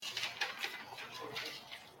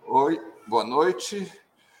Oi, boa noite.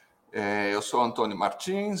 Eu sou Antônio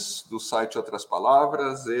Martins, do site Outras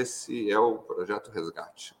Palavras. Esse é o Projeto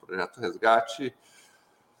Resgate. O Projeto Resgate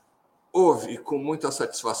ouve com muita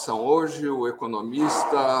satisfação hoje o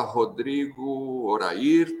economista Rodrigo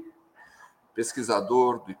Orair,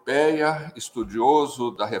 pesquisador do IPEA,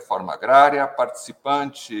 estudioso da reforma agrária,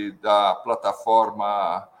 participante da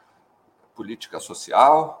plataforma Política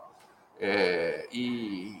Social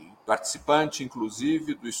e participante,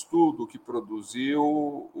 inclusive, do estudo que produziu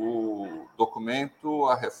o documento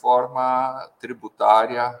A Reforma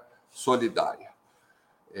Tributária Solidária.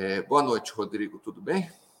 Boa noite, Rodrigo, tudo bem?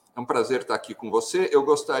 É um prazer estar aqui com você. Eu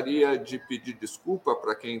gostaria de pedir desculpa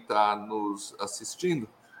para quem está nos assistindo,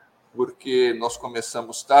 porque nós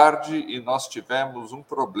começamos tarde e nós tivemos um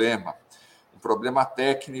problema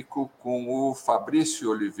técnico com o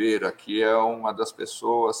Fabrício Oliveira, que é uma das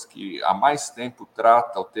pessoas que há mais tempo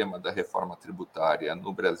trata o tema da reforma tributária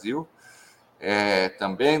no Brasil,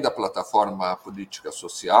 também da plataforma Política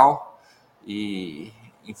Social, e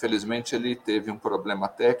infelizmente ele teve um problema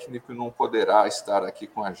técnico e não poderá estar aqui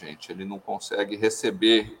com a gente. Ele não consegue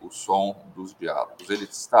receber o som dos diálogos. Ele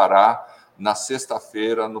estará na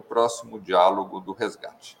sexta-feira, no próximo diálogo do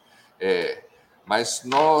Resgate. Mas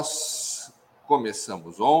nós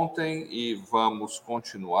começamos ontem e vamos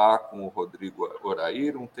continuar com o Rodrigo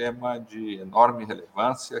Orair, um tema de enorme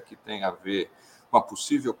relevância que tem a ver com a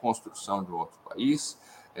possível construção de um outro país.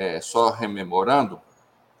 Só rememorando,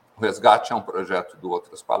 o Resgate é um projeto do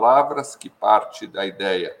Outras Palavras, que parte da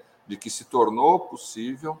ideia de que se tornou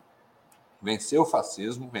possível vencer o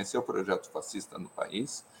fascismo, vencer o projeto fascista no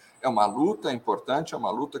país. É uma luta importante, é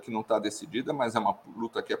uma luta que não está decidida, mas é uma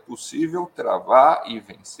luta que é possível travar e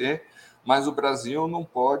vencer, mas o Brasil não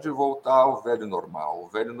pode voltar ao velho normal. O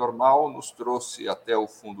velho normal nos trouxe até o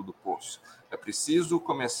fundo do poço. É preciso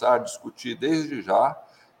começar a discutir desde já,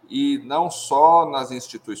 e não só nas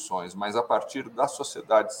instituições, mas a partir da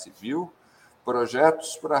sociedade civil,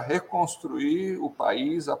 projetos para reconstruir o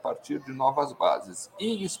país a partir de novas bases,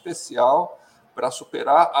 em especial para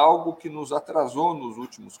superar algo que nos atrasou nos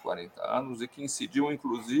últimos 40 anos e que incidiu,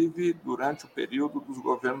 inclusive, durante o período dos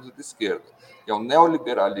governos de esquerda, que é o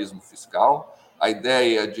neoliberalismo fiscal, a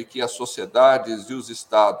ideia de que as sociedades e os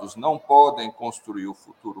estados não podem construir o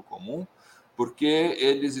futuro comum, porque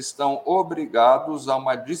eles estão obrigados a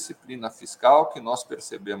uma disciplina fiscal que nós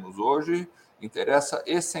percebemos hoje interessa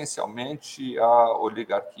essencialmente à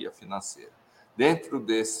oligarquia financeira. Dentro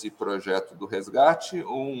desse projeto do resgate,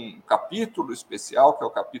 um capítulo especial, que é o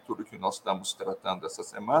capítulo que nós estamos tratando essa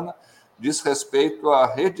semana, diz respeito à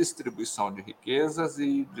redistribuição de riquezas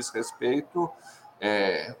e diz respeito,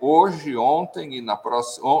 hoje, ontem e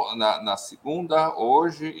na segunda,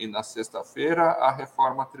 hoje e na sexta-feira, à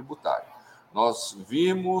reforma tributária. Nós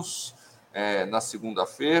vimos na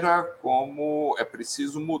segunda-feira como é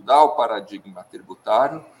preciso mudar o paradigma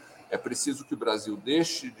tributário, é preciso que o Brasil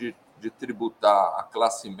deixe de tributar a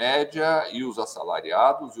classe média e os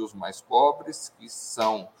assalariados e os mais pobres, que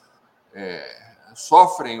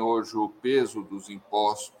sofrem hoje o peso dos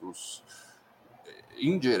impostos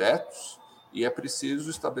indiretos, e é preciso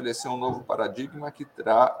estabelecer um novo paradigma que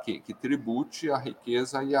tribute a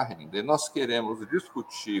riqueza e a renda. E nós queremos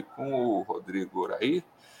discutir com o Rodrigo Orair,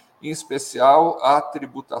 em especial, a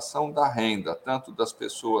tributação da renda, tanto das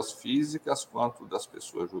pessoas físicas quanto das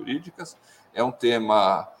pessoas jurídicas. É um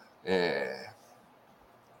tema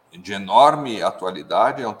de enorme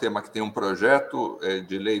atualidade, é um tema que tem um projeto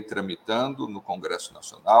de lei tramitando no Congresso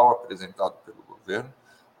Nacional, apresentado pelo governo,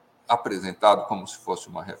 apresentado como se fosse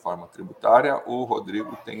uma reforma tributária. O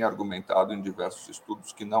Rodrigo tem argumentado em diversos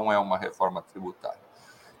estudos que não é uma reforma tributária.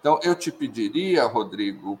 Então, eu te pediria,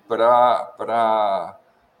 Rodrigo, para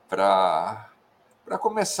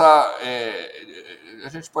começar, a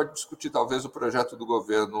gente pode discutir talvez o projeto do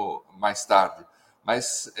governo mais tarde,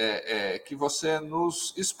 mas que você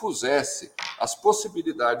nos expusesse as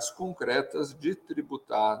possibilidades concretas de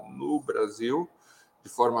tributar no Brasil, de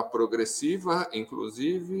forma progressiva,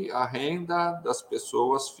 inclusive, a renda das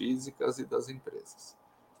pessoas físicas e das empresas.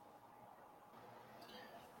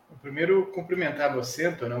 Primeiro, cumprimentar você,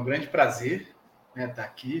 Antônio, é um grande prazer estar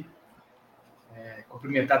aqui.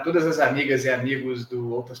 Cumprimentar todas as amigas e amigos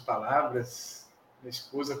do Outras Palavras. Minha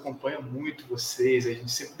esposa acompanha muito vocês, a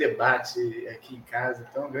gente sempre debate aqui em casa,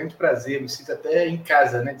 então é um grande prazer, me sinto até em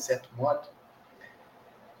casa, de certo modo.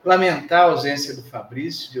 Lamentar a ausência do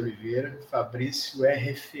Fabrício de Oliveira. Fabrício é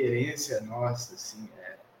referência nossa, assim,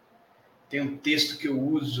 tem um texto que eu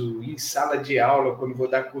uso em sala de aula quando vou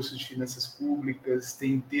dar curso de finanças públicas,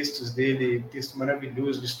 tem textos dele, um texto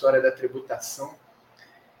maravilhoso de história da tributação.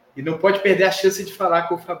 E não pode perder a chance de falar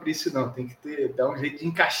com o Fabrício, não. Tem que dar um jeito de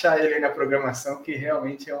encaixar ele aí na programação, que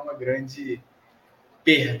realmente é uma grande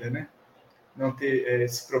perda, né? Não ter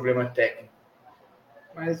esse problema técnico.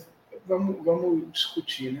 Mas vamos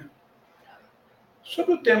discutir, né?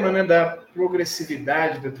 Sobre o tema, né, da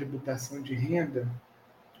progressividade da tributação de renda,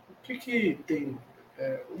 o que tem...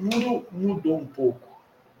 o mundo mudou um pouco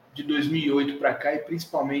de 2008 para cá e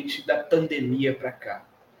principalmente da pandemia para cá.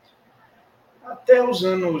 Até os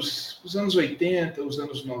anos 80, os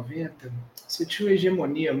anos 90, você tinha uma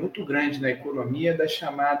hegemonia muito grande na economia da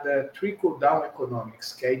chamada trickle-down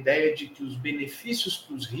economics, que é a ideia de que os benefícios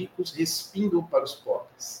para os ricos respingam para os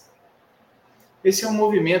pobres. Esse é um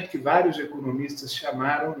movimento que vários economistas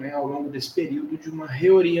chamaram, né, ao longo desse período, de uma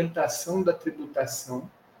reorientação da tributação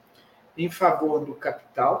em favor do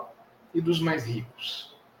capital e dos mais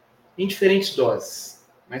ricos, em diferentes doses,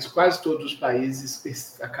 mas quase todos os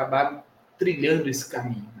países acabaram trilhando esse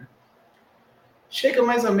caminho. Né? Chega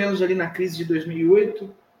mais ou menos ali na crise de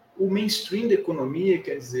 2008, o mainstream da economia,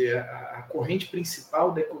 quer dizer, a corrente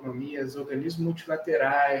principal da economia, os organismos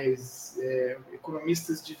multilaterais,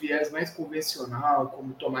 economistas de viés mais convencional,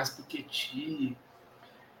 como Tomás Piketty,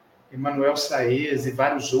 Emanuel Saez e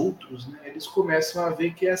vários outros, né, eles começam a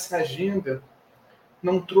ver que essa agenda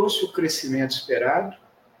não trouxe o crescimento esperado,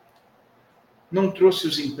 não trouxe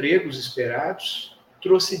os empregos esperados,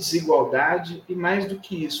 trouxe desigualdade e, mais do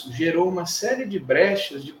que isso, gerou uma série de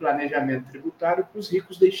brechas de planejamento tributário para os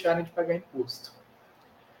ricos deixarem de pagar imposto.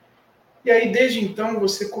 E aí, desde então,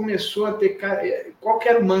 você começou a ter... Qual que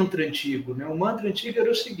era o mantra antigo? Né? O mantra antigo era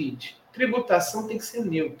o seguinte: tributação tem que ser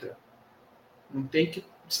neutra, não tem que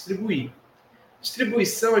distribuir.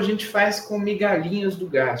 Distribuição a gente faz com migalhinhas do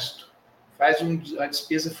gasto, faz uma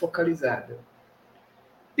despesa focalizada.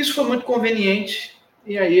 Isso foi muito conveniente,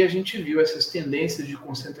 e aí a gente viu essas tendências de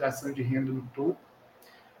concentração de renda no topo.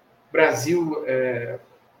 Brasil,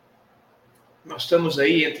 nós estamos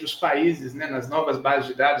aí entre os países, né, nas novas bases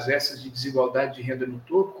de dados, essas de desigualdade de renda no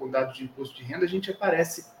topo, com dados de imposto de renda, a gente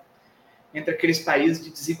aparece entre aqueles países de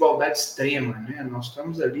desigualdade extrema. Né? Nós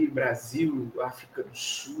estamos ali, Brasil, África do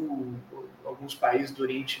Sul, alguns países do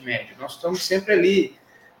Oriente Médio. Nós estamos sempre ali,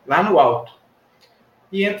 lá no alto.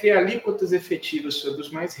 E entre alíquotas efetivas sobre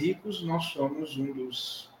os mais ricos, nós somos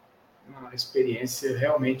uma experiência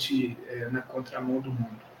realmente na contramão do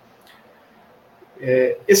mundo.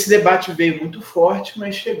 Esse debate veio muito forte,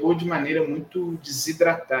 mas chegou de maneira muito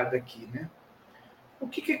desidratada aqui. Né? O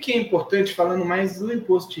que aqui é importante, falando mais do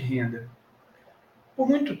imposto de renda? Por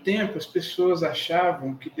muito tempo, as pessoas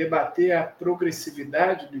achavam que debater a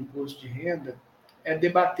progressividade do imposto de renda é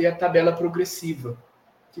debater a tabela progressiva.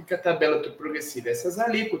 O que é a tabela progressiva? Essas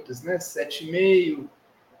alíquotas, né? 7,5%,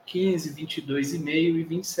 15%, 22,5% e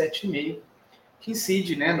 27,5%, que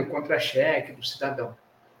incide, né, no contra-cheque do cidadão.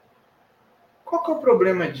 Qual que é o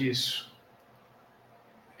problema disso?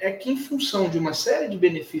 É que, em função de uma série de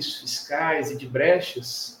benefícios fiscais e de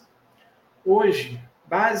brechas, hoje,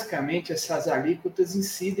 basicamente, essas alíquotas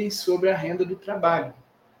incidem sobre a renda do trabalho.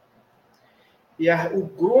 E o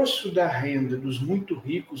grosso da renda dos muito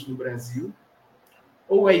ricos no Brasil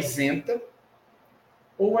ou é isenta,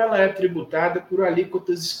 ou ela é tributada por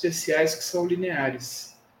alíquotas especiais que são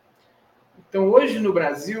lineares. Então, hoje no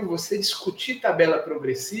Brasil, você discutir tabela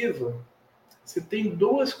progressiva, você tem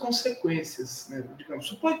duas consequências. Né? Digamos,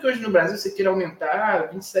 suponha que hoje no Brasil você queira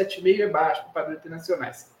aumentar 27,5% é baixo para padrões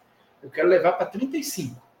internacionais. Eu quero levar para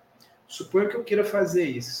 35%. Suponha que eu queira fazer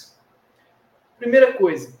isso. Primeira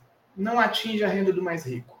coisa, não atinge a renda do mais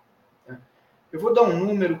rico. Eu vou dar um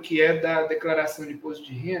número que é da declaração de imposto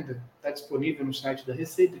de renda, está disponível no site da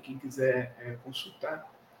Receita, quem quiser consultar.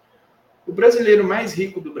 O brasileiro mais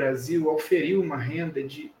rico do Brasil auferiu uma renda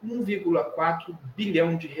de 1,4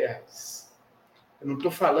 bilhão de reais. Eu não estou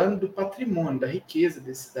falando do patrimônio, da riqueza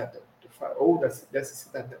desse cidadão, ou dessa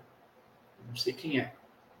cidadã. Eu não sei quem é,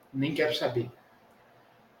 nem quero saber.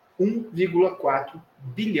 1,4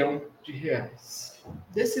 bilhão de reais.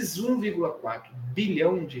 Desses 1,4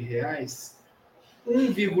 bilhão de reais,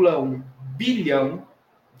 1,1 bilhão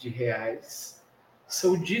de reais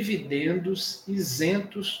são dividendos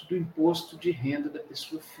isentos do imposto de renda da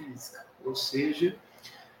pessoa física. Ou seja,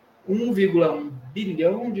 1,1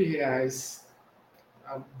 bilhão de reais,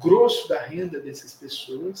 o grosso da renda dessas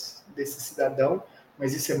pessoas, desse cidadão,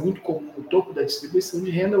 mas isso é muito comum no topo da distribuição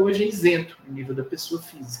de renda, hoje é isento no nível da pessoa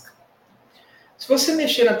física. Se você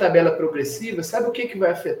mexer na tabela progressiva, sabe o que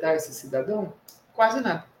vai afetar esse cidadão? Quase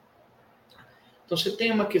nada. Então, você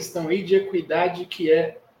tem uma questão aí de equidade que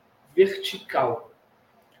é vertical.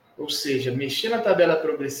 Ou seja, mexer na tabela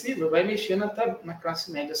progressiva vai mexer na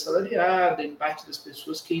classe média assalariada, em parte das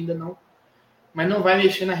pessoas que ainda não mas não vai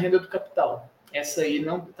mexer na renda do capital. Essa aí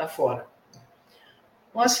não está fora.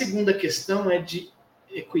 Então, a segunda questão é de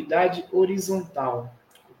equidade horizontal.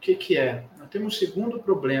 O que é? Nós temos um segundo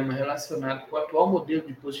problema relacionado com o atual modelo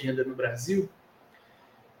de imposto de renda no Brasil,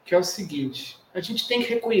 que é o seguinte: a gente tem que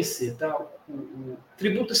reconhecer, tá?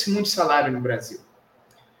 Tributa-se muito salário no Brasil.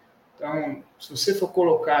 Então, se você for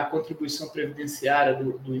colocar a contribuição previdenciária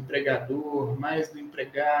do empregador, mais do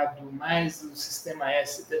empregado, mais do sistema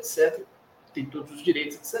S, etc., tem todos os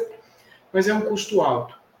direitos, etc., mas é um custo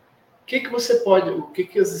alto.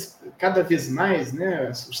 Cada vez mais, né,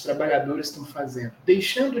 os trabalhadores estão fazendo?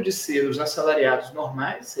 Deixando de ser os assalariados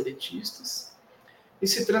normais, seletistas, e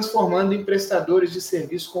se transformando em prestadores de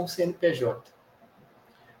serviço com o CNPJ,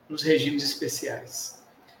 nos regimes especiais.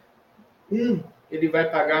 Ele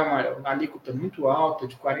vai pagar uma alíquota muito alta,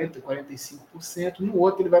 de 40%, 45%, no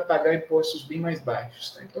outro ele vai pagar impostos bem mais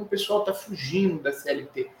baixos. Tá? Então o pessoal está fugindo da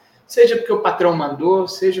CLT, seja porque o patrão mandou,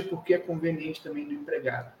 seja porque é conveniente também do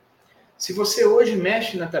empregado. Se você hoje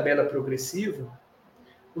mexe na tabela progressiva,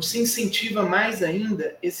 você incentiva mais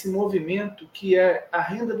ainda esse movimento que é a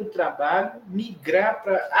renda do trabalho migrar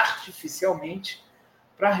artificialmente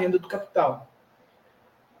para a renda do capital.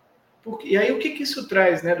 E aí o que isso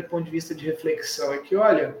traz, né, do ponto de vista de reflexão? É que,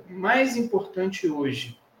 olha, mais importante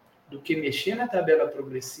hoje do que mexer na tabela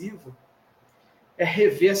progressiva é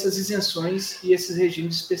rever essas isenções e esses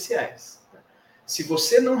regimes especiais. Se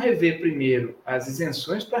você não rever primeiro as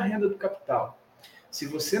isenções para a renda do capital, se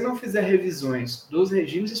você não fizer revisões dos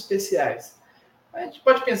regimes especiais, a gente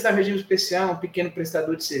pode pensar regime especial, um pequeno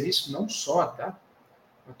prestador de serviço, não só, tá?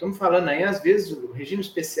 Nós estamos falando aí, às vezes, o regime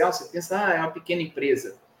especial, você pensa, é uma pequena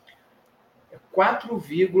empresa.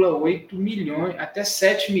 4,8 milhões, até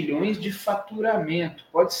 7 milhões de faturamento.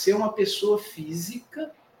 Pode ser uma pessoa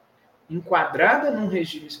física enquadrada num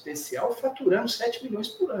regime especial faturando 7 milhões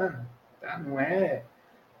por ano. Tá? Não é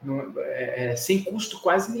sem custo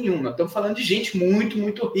quase nenhum. Nós estamos falando de gente muito,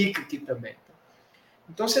 muito rica aqui também.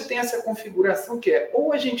 Então você tem essa configuração que é,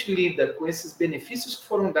 ou a gente lida com esses benefícios que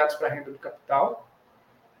foram dados para a renda do capital,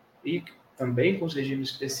 e também com os regimes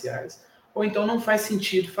especiais, ou então não faz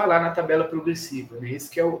sentido falar na tabela progressiva. Né? Esse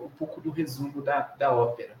que é um pouco do resumo da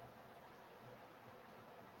ópera.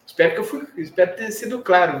 Espero ter sido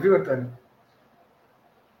claro, viu, Antônio?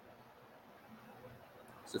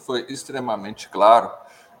 Você foi extremamente claro.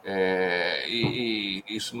 E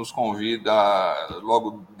isso nos convida,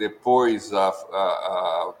 logo depois,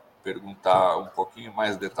 a perguntar um pouquinho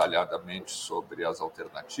mais detalhadamente sobre as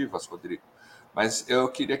alternativas, Rodrigo. Mas eu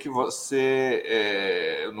queria que você,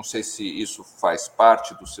 eu não sei se isso faz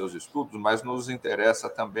parte dos seus estudos, mas nos interessa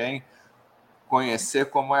também conhecer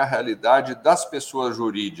como é a realidade das pessoas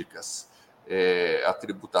jurídicas, a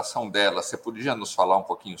tributação delas. Você podia nos falar um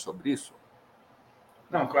pouquinho sobre isso?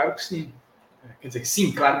 Não, claro que sim. Quer dizer,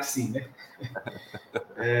 sim, claro que sim, né?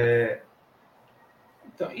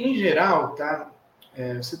 Então, em geral, tá?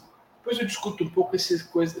 Depois eu discuto um pouco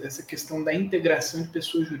essa questão da integração de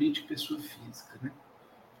pessoa jurídica e pessoa física, né?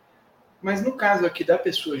 Mas no caso aqui da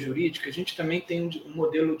pessoa jurídica, a gente também tem um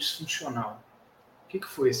modelo disfuncional. O que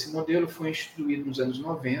foi? Esse modelo foi instituído nos anos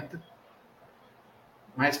 90,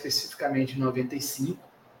 mais especificamente em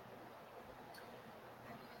 95.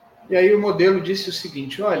 E aí o modelo disse o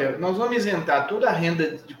seguinte, olha, nós vamos isentar toda a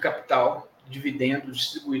renda de capital, dividendos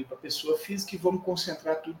distribuído para a pessoa física e vamos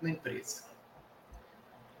concentrar tudo na empresa.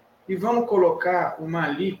 E vamos colocar uma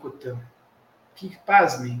alíquota que,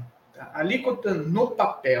 pasmem, tá? A alíquota no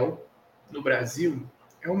papel, no Brasil,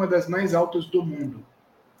 é uma das mais altas do mundo.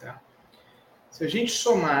 Tá? Se a gente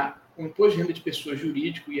somar o Imposto de Renda de Pessoa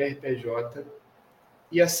Jurídica, o IRPJ,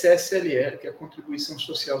 e a CSLL, que é a Contribuição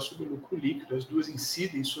Social sobre o Lucro Líquido, as duas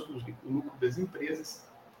incidem sobre o lucro das empresas,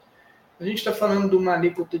 a gente está falando de uma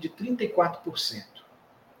alíquota de 34%.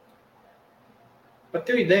 Para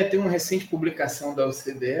ter uma ideia, tem uma recente publicação da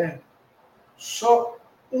OCDE, só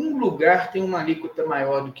um lugar tem uma alíquota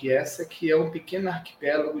maior do que essa, que é um pequeno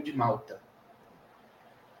arquipélago de Malta.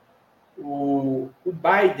 O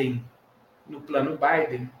Biden, no plano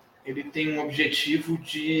Biden, ele tem um objetivo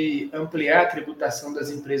de ampliar a tributação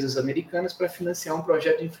das empresas americanas para financiar um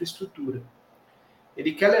projeto de infraestrutura.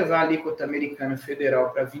 Ele quer levar a alíquota americana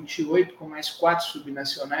federal para 28, com mais 4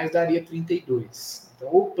 subnacionais, daria 32. Então,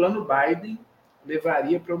 o plano Biden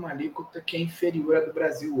levaria para uma alíquota que é inferior à do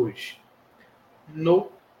Brasil hoje,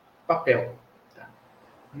 no papel. Tá?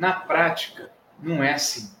 Na prática, não é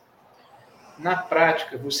assim. Na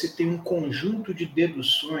prática, você tem um conjunto de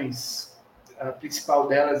deduções. A principal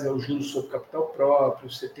delas é o juros sobre capital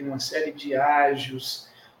próprio, você tem uma série de ágios,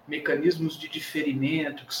 mecanismos de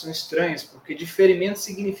diferimento, que são estranhos, porque diferimento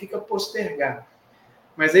significa postergar.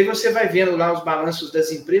 Mas aí você vai vendo lá os balanços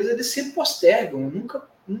das empresas, eles sempre postergam,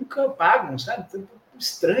 nunca pagam, sabe? Então,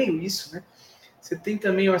 estranho isso, né? Você tem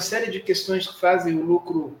também uma série de questões que fazem o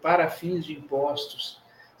lucro para fins de impostos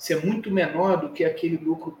ser muito menor do que aquele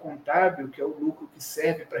lucro contábil, que é o lucro que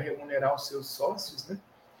serve para remunerar os seus sócios, né?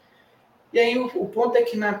 E aí o ponto é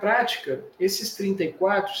que, na prática, esses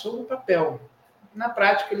 34 são no papel. Na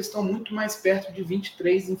prática, eles estão muito mais perto de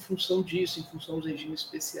 23 em função disso, em função dos regimes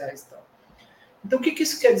especiais e tal. Então, o que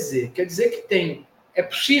isso quer dizer? Quer dizer que é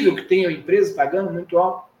possível que tenha empresas pagando muito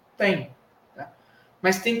alto? Tem. Tá?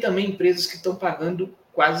 Mas tem também empresas que estão pagando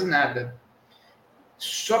quase nada.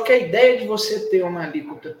 Só que a ideia de você ter uma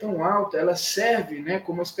alíquota tão alta, ela serve, né,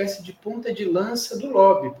 como uma espécie de ponta de lança do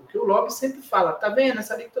lobby, porque o lobby sempre fala, tá vendo,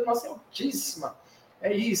 essa alíquota nossa é altíssima,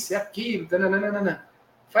 é isso, é aquilo, tananana.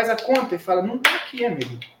 Faz a conta e fala, não está aqui,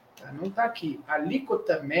 amigo, tá? Não está aqui. A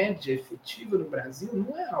alíquota média efetiva no Brasil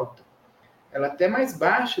não é alta. Ela é até mais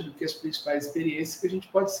baixa do que as principais experiências que a gente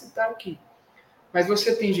pode citar aqui. Mas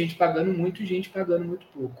você tem gente pagando muito e gente pagando muito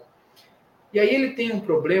pouco. E aí ele tem um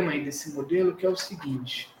problema aí desse modelo que é o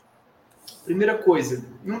seguinte. Primeira coisa,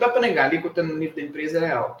 não dá para negar, a alíquota no nível da empresa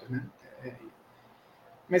é alta, né?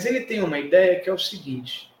 Mas ele tem uma ideia que é o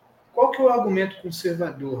seguinte, qual que é o argumento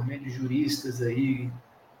conservador, né, de juristas aí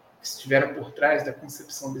que estiveram por trás da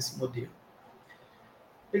concepção desse modelo?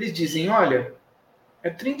 Eles dizem, olha, é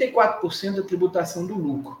 34% da tributação do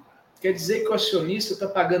lucro. Quer dizer que o acionista está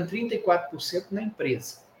pagando 34% na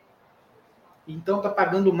empresa. Então está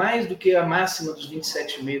pagando mais do que a máxima dos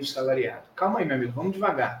 27,5% do salariado. Calma aí, meu amigo, vamos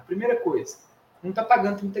devagar. Primeira coisa, não está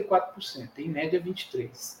pagando 34%, em média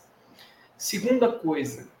 23%. Segunda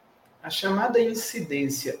coisa, a chamada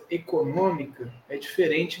incidência econômica é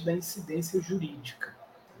diferente da incidência jurídica.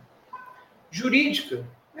 Jurídica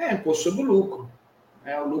é imposto sobre o lucro.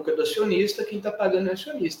 O lucro é do acionista, quem está pagando é o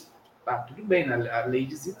acionista. Tudo bem, a lei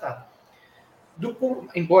diz e tal.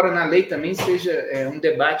 Embora na lei também seja um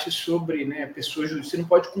debate sobre, né, pessoa jurídica. Você não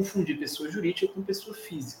pode confundir pessoa jurídica com pessoa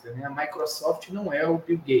física. Né? A Microsoft não é o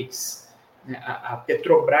Bill Gates. Né? A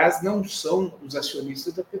Petrobras não são os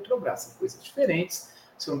acionistas da Petrobras. São coisas diferentes.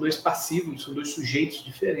 São dois passivos, são dois sujeitos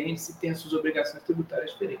diferentes e têm as suas obrigações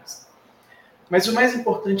tributárias diferentes. Mas o mais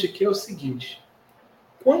importante aqui é o seguinte.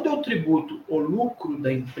 Quando eu tributo o lucro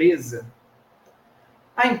da empresa,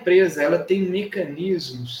 a empresa ela tem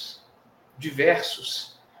mecanismos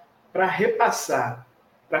diversos para repassar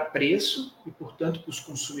para preço e, portanto, para os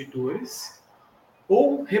consumidores,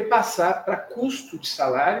 ou repassar para custo de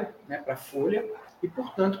salário, né, para a folha, e,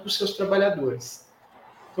 portanto, para os seus trabalhadores.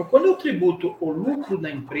 Então, quando eu tributo o lucro da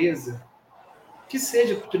empresa, que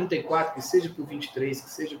seja por 34, que seja por 23, que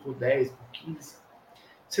seja por 10, por 15,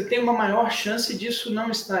 você tem uma maior chance disso não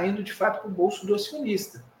estar indo, de fato, para o bolso do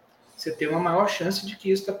acionista. Você tem uma maior chance de que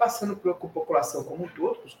isso está passando para a população como um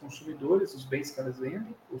todo, para os consumidores, os bens que elas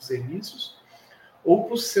vendem, os serviços, ou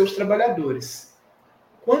para os seus trabalhadores.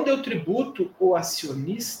 Quando eu tributo o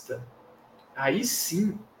acionista, aí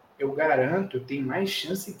sim eu garanto, eu tenho mais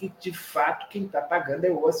chance que, de fato, quem está pagando é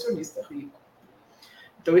o acionista rico.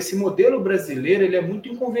 Então, esse modelo brasileiro ele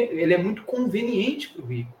é muito conveniente para o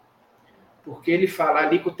rico, porque ele fala a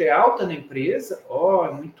alíquota é alta na empresa,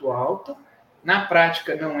 é muito alta. Na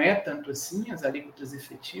prática, não é tanto assim, as alíquotas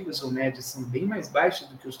efetivas ou médias são bem mais baixas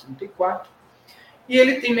do que os 34%, e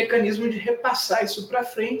ele tem mecanismo de repassar isso para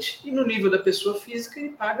frente, e no nível da pessoa física ele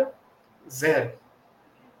paga zero.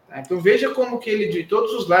 Tá? Então veja como que ele, de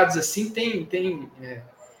todos os lados, assim, tem.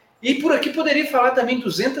 E por aqui poderia falar também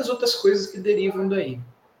 200 outras coisas que derivam daí.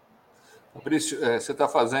 Fabrício, você está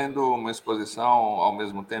fazendo uma exposição, ao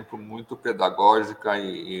mesmo tempo, muito pedagógica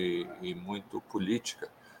e muito política.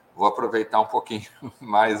 Vou aproveitar um pouquinho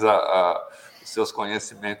mais os seus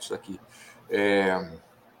conhecimentos aqui.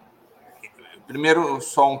 Primeiro,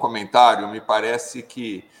 só um comentário. Me parece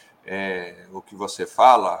que o que você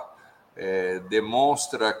fala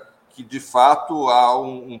demonstra que, de fato, há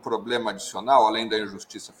um problema adicional, além da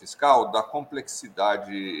injustiça fiscal, da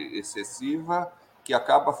complexidade excessiva que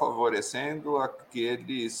acaba favorecendo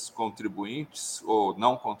aqueles contribuintes ou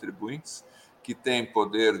não contribuintes que têm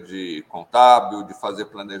poder de contábil, de fazer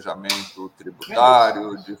planejamento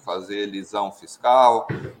tributário, de fazer elisão fiscal,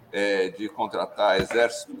 de contratar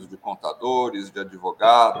exércitos de contadores, de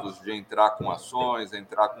advogados, de entrar com ações,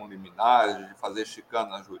 entrar com liminares, de fazer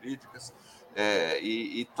chicanas jurídicas,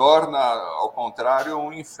 e torna, ao contrário,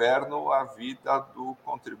 um inferno a vida do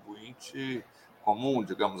contribuinte comum,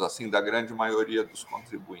 digamos assim, da grande maioria dos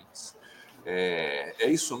contribuintes. É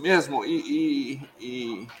isso mesmo?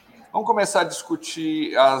 E vamos começar a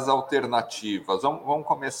discutir as alternativas. Vamos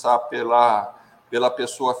começar pela pela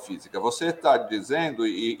pessoa física. Você está dizendo,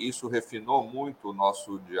 e isso refinou muito o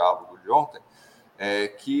nosso diálogo de ontem,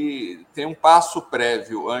 que tem um passo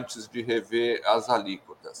prévio antes de rever as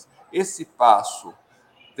alíquotas. Esse passo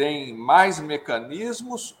tem mais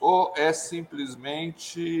mecanismos ou é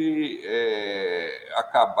simplesmente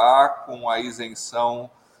acabar com a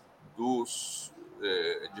isenção dos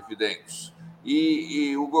dividendos?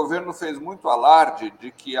 E o governo fez muito alarde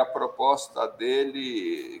de que a proposta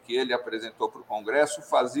dele, que ele apresentou para o Congresso,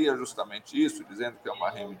 fazia justamente isso, dizendo que é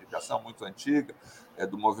uma reivindicação muito antiga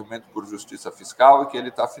do movimento por justiça fiscal e que ele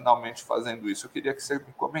está finalmente fazendo isso. Eu queria que você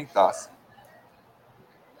me comentasse.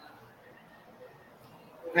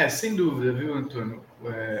 Sem dúvida, viu, Antônio?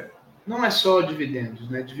 Não é só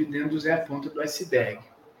dividendos, né? Dividendos é a ponta do iceberg.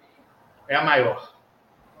 É a maior.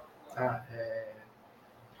 Tá?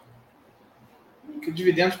 Porque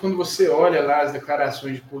dividendos, quando você olha lá as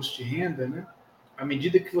declarações de imposto de renda, né? À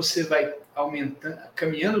medida que você vai aumentando,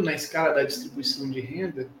 caminhando na escala da distribuição de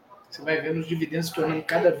renda, você vai vendo os dividendos se tornando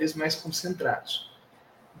cada vez mais concentrados.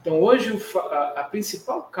 Então, hoje, a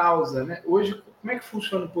principal causa, né? Hoje, como é que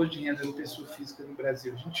funciona o imposto de renda da pessoa física no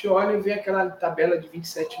Brasil? A gente olha e vê aquela tabela de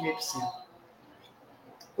 27,5%.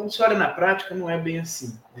 Quando você olha na prática, não é bem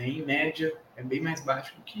assim. Né? Em média, é bem mais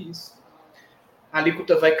baixo do que isso. A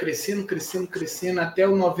alíquota vai crescendo, crescendo, crescendo, até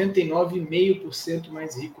o 99,5%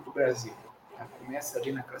 mais rico do Brasil. Tá? Começa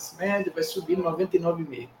ali na classe média, vai subir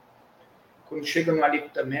 99,5%. Quando chega numa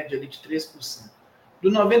alíquota média ali de 3%. Do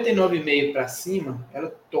 99,5% para cima, ela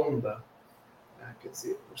tomba. Tá? Quer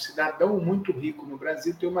dizer, o cidadão muito rico no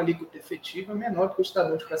Brasil tem uma alíquota efetiva menor do que o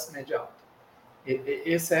cidadão de classe média alta.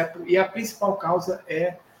 E a principal causa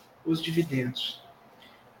é os dividendos.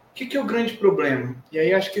 O que é o grande problema? E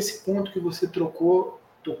aí acho que esse ponto que você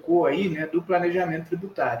tocou aí, né, do planejamento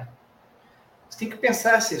tributário. Você tem que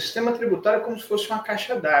pensar assim, o sistema tributário é como se fosse uma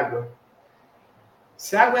caixa d'água.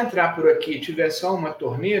 Se a água entrar por aqui e tiver só uma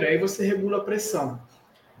torneira, aí você regula a pressão.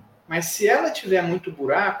 Mas se ela tiver muito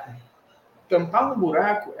buraco, tampar um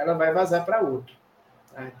buraco, ela vai vazar para outro.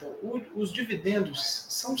 Tá? Então, os dividendos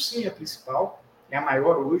são sim a principal, é a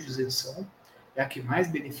maior hoje, eles são, é a que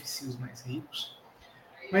mais beneficia os mais ricos.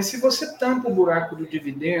 Mas se você tampa o buraco do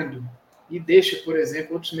dividendo e deixa, por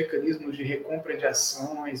exemplo, outros mecanismos de recompra de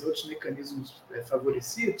ações, outros mecanismos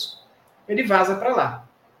favorecidos, ele vaza para lá.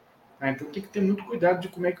 Tá? Então tem que ter muito cuidado de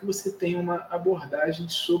como é que você tem uma abordagem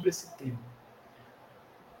sobre esse tema.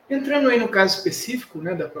 Entrando aí no caso específico,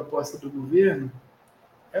 né, da proposta do governo,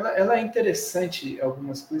 ela é interessante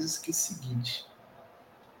algumas coisas, que é o seguinte.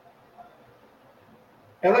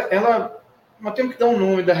 Nós temos que dar um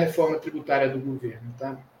nome da reforma tributária do governo.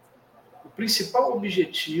 Tá? O principal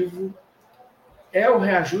objetivo é o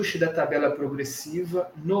reajuste da tabela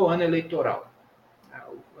progressiva no ano eleitoral.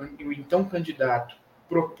 O então candidato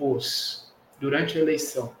propôs, durante a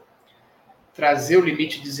eleição, trazer o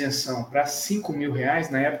limite de isenção para R$5.000,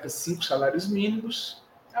 na época 5 salários mínimos.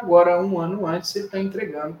 Agora, um ano antes, ele está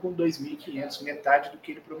entregando com 2.500, metade do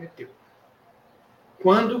que ele prometeu.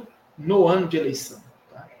 Quando? No ano de eleição.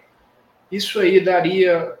 Tá? Isso aí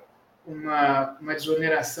daria uma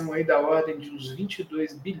desoneração aí da ordem de uns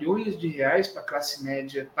 22 bilhões de reais para a classe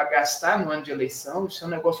média, para gastar no ano de eleição. Isso é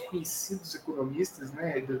um negócio conhecido dos economistas,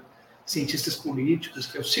 né, dos cientistas políticos,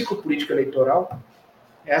 que é o ciclo político eleitoral.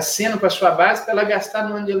 É aceno para a sua base para ela gastar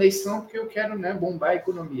no ano de eleição, porque eu quero, né, bombar a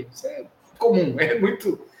economia. Isso é comum,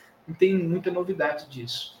 não tem muita novidade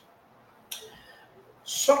disso.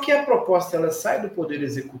 Só que a proposta ela sai do Poder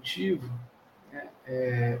Executivo,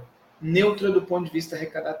 né, neutra do ponto de vista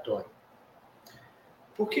arrecadatório.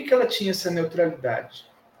 Por que ela tinha essa neutralidade?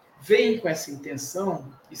 Vem com essa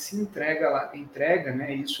intenção e se entrega,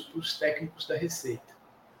 né, isso para os técnicos da Receita.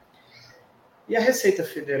 E a Receita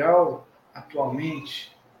Federal,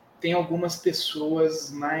 atualmente, tem algumas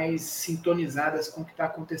pessoas mais sintonizadas com o que está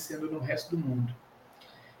acontecendo no resto do mundo.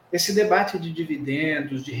 Esse debate de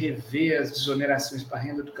dividendos, de rever as desonerações para a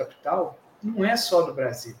renda do capital, não é só do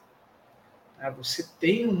Brasil. Você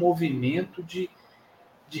tem um movimento de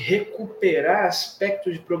recuperar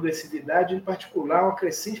aspectos de progressividade, em particular uma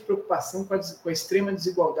crescente preocupação com a extrema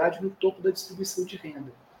desigualdade no topo da distribuição de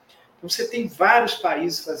renda. Então, você tem vários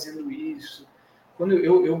países fazendo isso. Quando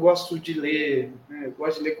eu gosto de ler, né, eu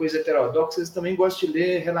gosto de ler coisas heterodoxas, também gosto de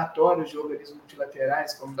ler relatórios de organismos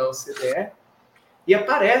multilaterais, como da OCDE, e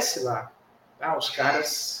aparece lá, tá? Os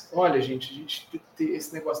caras, olha, gente,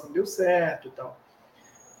 esse negócio não deu certo e tal.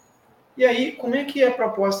 E aí, como é que a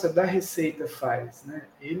proposta da Receita faz? Né?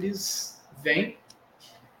 Eles vêm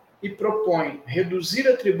e propõem reduzir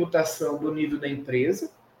a tributação do nível da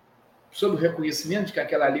empresa, sob o reconhecimento de que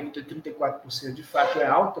aquela alíquota de 34% de fato é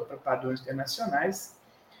alta para padrões internacionais,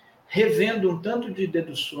 revendo um tanto de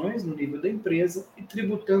deduções no nível da empresa e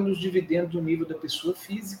tributando os dividendos no nível da pessoa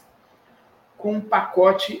física, com um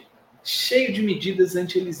pacote cheio de medidas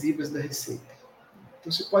antielisivas da Receita. Então,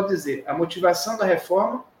 você pode dizer, a motivação da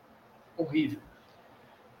reforma, horrível.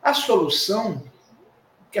 A solução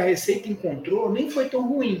que a Receita encontrou nem foi tão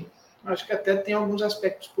ruim. Acho que até tem alguns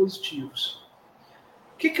aspectos positivos.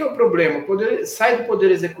 O que é o problema? O poder, sai do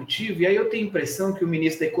Poder Executivo, e aí eu tenho a impressão que o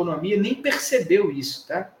ministro da Economia nem percebeu isso,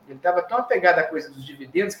 tá? Ele estava tão apegado à coisa dos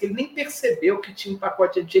dividendos que ele nem percebeu que tinha um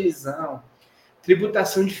pacote anti-elisão,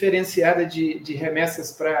 tributação diferenciada de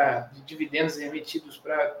remessas de dividendos remetidos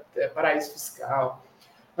para paraíso fiscal,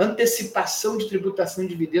 antecipação de tributação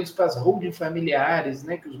de dividendos para as holding familiares,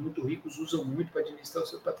 né, que os muito ricos usam muito para administrar o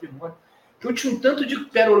seu patrimônio. Então tinha um tanto de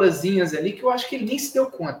pérolazinhas ali que eu acho que ele nem se deu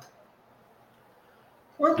conta.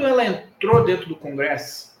 Quando ela entrou dentro do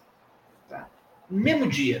Congresso, tá, no mesmo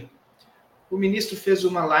dia, o ministro fez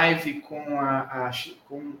uma live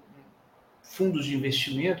com fundos de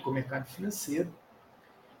investimento, com o mercado financeiro,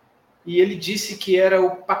 e ele disse que era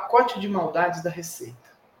o pacote de maldades da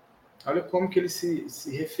Receita. Olha como que ele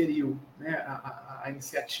se referiu, né, à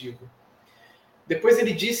iniciativa. Depois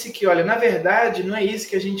ele disse que, olha, na verdade, não é isso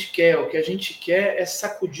que a gente quer. O que a gente quer é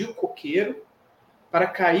sacudir o coqueiro para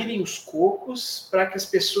caírem os cocos, para que as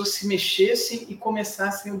pessoas se mexessem e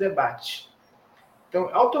começassem o debate. Então,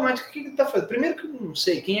 automaticamente, o que ele está fazendo? Primeiro que eu não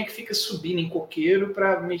sei quem é que fica subindo em coqueiro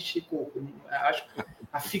para mexer coco. Acho que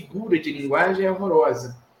a figura de linguagem é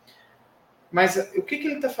horrorosa. Mas o que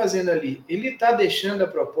ele está fazendo ali? Ele está deixando a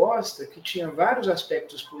proposta, que tinha vários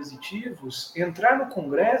aspectos positivos, entrar no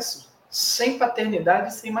Congresso sem paternidade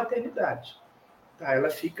e sem maternidade. Tá? Ela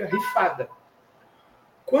fica rifada.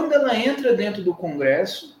 Quando ela entra dentro do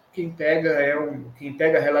Congresso, quem pega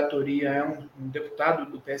a relatoria é um deputado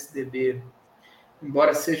do PSDB,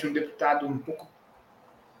 embora seja um deputado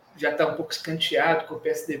já está um pouco escanteado com o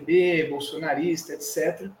PSDB, bolsonarista,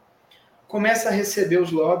 etc., começa a receber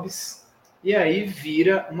os lobbies e aí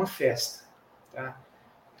vira uma festa. Tá?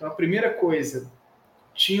 Então, a primeira coisa,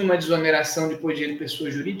 tinha uma desoneração de imposto de pessoa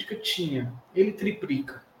jurídica? Tinha. Ele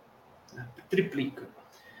triplica. Né? Triplica.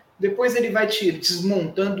 Depois ele vai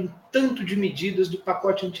desmontando um tanto de medidas do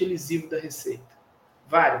pacote anti-elisivo da Receita.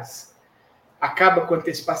 Várias. Acaba com a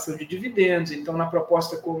antecipação de dividendos. Então, na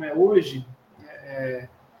proposta como é hoje,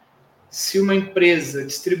 se uma empresa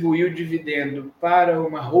distribuir o dividendo para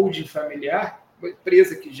uma holding familiar,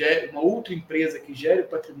 uma outra empresa que gere o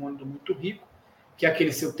patrimônio do muito rico, que é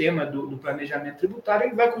aquele seu tema do planejamento tributário,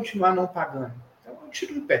 ele vai continuar não pagando. Então, é um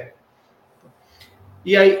tiro no pé.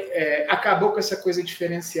 E aí, acabou com essa coisa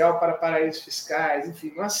diferencial para paraísos fiscais,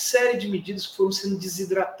 enfim, uma série de medidas que foram sendo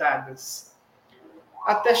desidratadas,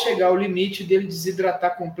 até chegar ao limite dele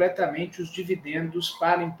desidratar completamente os dividendos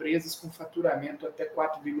para empresas com faturamento até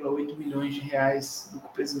 4,8 milhões de reais lucro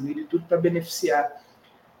presumido, e tudo para beneficiar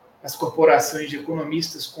as corporações de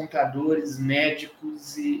economistas, contadores,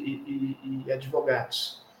 médicos e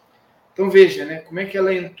advogados. Então veja, né, como é que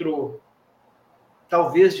ela entrou,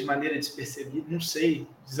 talvez de maneira despercebida, não sei,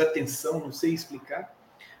 desatenção, não sei explicar,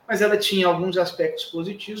 mas ela tinha alguns aspectos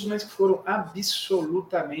positivos, mas que foram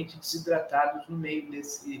absolutamente desidratados no meio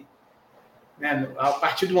desse... Né, a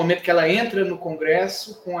partir do momento que ela entra no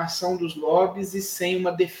Congresso, com a ação dos lobbies e sem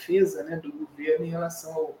uma defesa, né, do governo em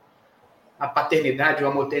relação à paternidade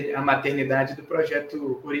ou à maternidade do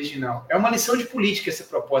projeto original. É uma lição de política essa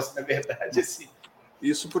proposta, na verdade. Assim.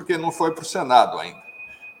 Isso porque não foi para o Senado ainda.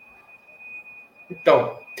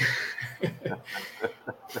 Então...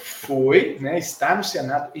 Foi, né, está no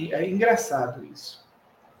Senado, e é engraçado isso.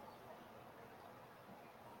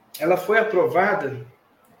 Ela foi aprovada.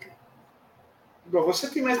 Bom, você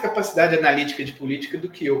tem mais capacidade analítica de política do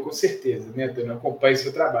que eu, com certeza, né? Eu não acompanho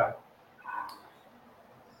seu trabalho.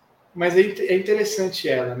 Mas é interessante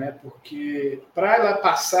ela, né? Porque para ela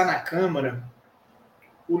passar na Câmara,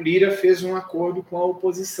 o Lira fez um acordo com a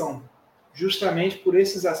oposição, justamente por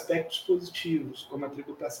esses aspectos positivos, como a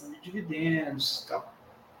tributação de dividendos e tal.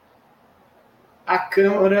 A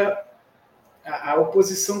Câmara, a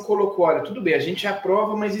oposição colocou, olha, tudo bem, a gente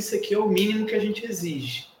aprova, mas isso aqui é o mínimo que a gente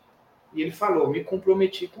exige. E ele falou, me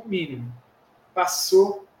comprometi com o mínimo.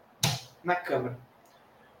 Passou na Câmara.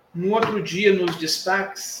 No outro dia, nos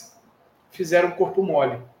destaques, fizeram corpo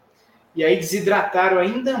mole. E aí desidrataram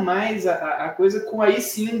ainda mais a coisa, com aí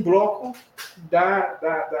sim um bloco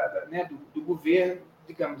né, do governo,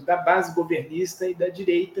 digamos, da base governista e da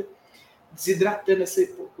direita, desidratando essa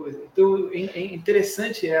coisa. Então, é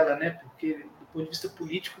interessante ela, né? Porque, do ponto de vista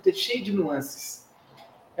político, é cheio de nuances.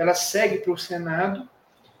 Ela segue para o Senado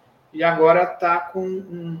e agora está com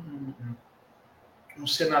um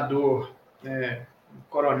senador um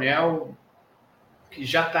coronel que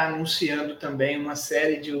já está anunciando também uma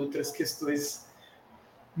série de outras questões,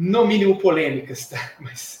 no mínimo polêmicas, tá?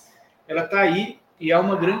 Mas ela está aí e há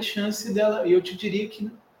uma grande chance dela, e eu te diria que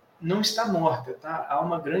não está morta, tá? Há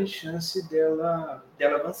uma grande chance dela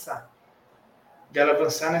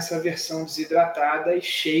avançar nessa versão desidratada e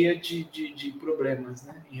cheia de problemas,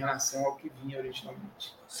 né, em relação ao que vinha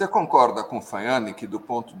originalmente. Você concorda com o Fanhani que, do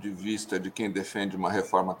ponto de vista de quem defende uma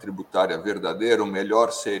reforma tributária verdadeira, o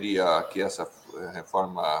melhor seria que essa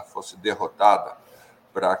reforma fosse derrotada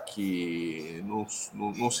para que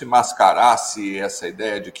não se mascarasse essa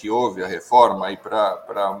ideia de que houve a reforma e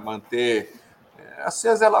para manter...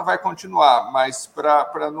 Acesa ela vai continuar, mas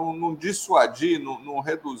para não dissuadir, não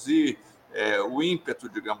reduzir o ímpeto,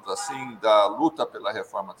 digamos assim, da luta pela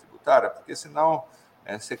reforma tributária, porque senão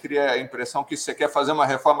você cria a impressão que você quer fazer uma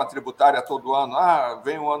reforma tributária todo ano.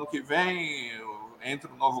 Vem o ano que vem,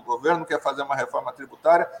 entra um novo governo, quer fazer uma reforma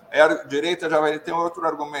tributária, aí a direita já vai ter outro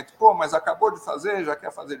argumento. Pô, mas acabou de fazer, já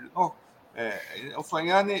quer fazer de novo?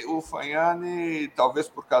 O Fanhani, talvez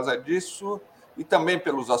por causa disso, e também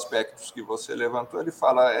pelos aspectos que você levantou, ele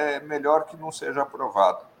fala é melhor que não seja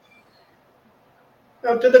aprovado.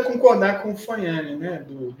 Eu tendo a concordar com o Fanhani, né?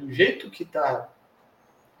 Do jeito que está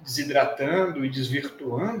desidratando e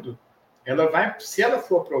desvirtuando, ela vai, se ela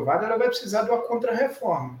for aprovada, ela vai precisar de uma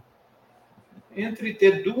contra-reforma. Entre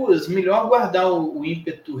ter duas, melhor guardar o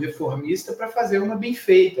ímpeto reformista para fazer uma bem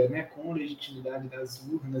feita, né? Com legitimidade das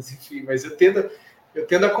urnas, enfim. Mas eu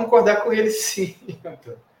tendo a concordar com ele, sim,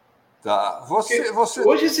 Antônio. Tá. Você...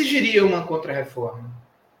 Hoje exigiria uma contra-reforma.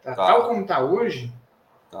 Tá? Tá. Tal como está hoje.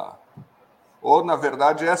 Tá. Ou, na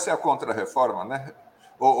verdade, essa é a contra-reforma, né?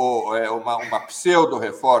 Ou é uma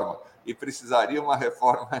pseudo-reforma, e precisaria uma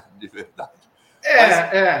reforma de verdade.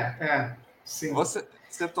 Sim. Você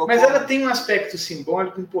tocou... Mas ela tem um aspecto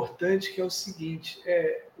simbólico importante, que é o seguinte: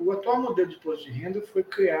 o atual modelo de imposto de renda foi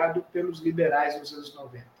criado pelos liberais nos anos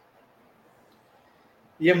 90.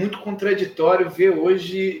 E é muito contraditório ver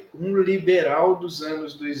hoje um liberal dos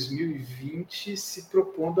anos 2020 se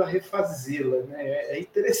propondo a refazê-la. Né? É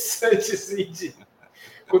interessante, assim, de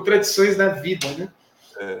contradições na vida, né?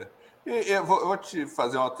 Eu vou te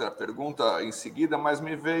fazer outra pergunta em seguida, mas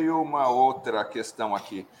me veio uma outra questão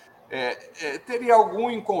aqui. Teria algum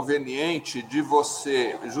inconveniente de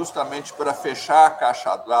você, justamente para fechar a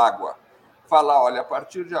caixa d'água, falar, olha, a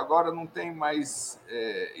partir de agora não tem mais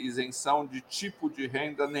isenção de tipo de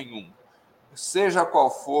renda nenhum? Seja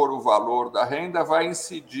qual for o valor da renda, vai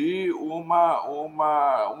incidir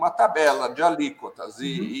uma tabela de alíquotas.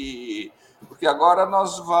 Porque agora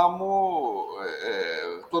nós vamos...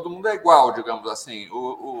 todo mundo é igual, digamos assim.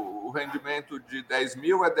 O rendimento de 10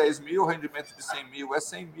 mil é 10 mil, o rendimento de 100 mil é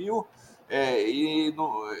 100 mil, e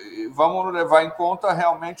vamos levar em conta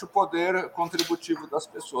realmente o poder contributivo das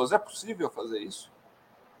pessoas. É possível fazer isso?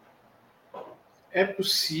 É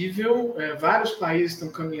possível, vários países estão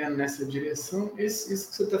caminhando nessa direção. Isso que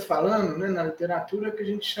você está falando, né, na literatura, que a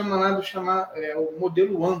gente chama lá o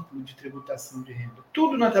modelo amplo de tributação de renda.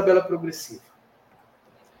 Tudo na tabela progressiva.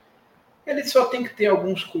 Ele só tem que ter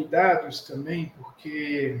alguns cuidados também,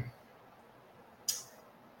 porque,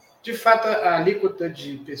 de fato, a alíquota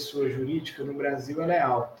de pessoa jurídica no Brasil ela é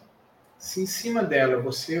alta. Se em cima dela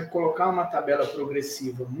você colocar uma tabela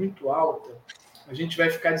progressiva muito alta, a gente vai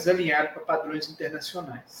ficar desalinhado para padrões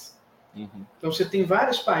internacionais. Uhum. Então, você tem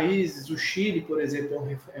vários países, o Chile, por exemplo,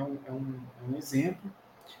 é um exemplo,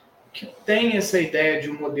 que tem essa ideia de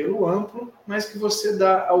um modelo amplo, mas que você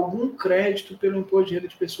dá algum crédito pelo imposto de renda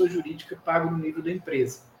de pessoa jurídica pago no nível da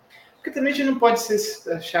empresa. Porque também a gente não pode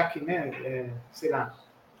achar que, né, sei lá,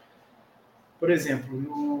 por exemplo,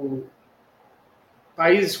 no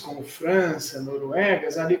países como França, Noruega,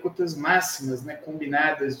 as alíquotas máximas, né,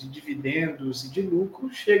 combinadas de dividendos e de lucro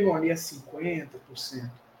chegam ali a 50%.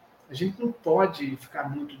 A gente não pode ficar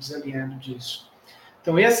muito desalinhado disso.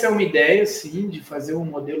 Então, essa é uma ideia, sim, de fazer um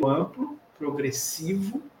modelo amplo,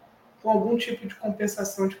 progressivo, com algum tipo de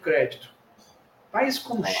compensação de crédito. Países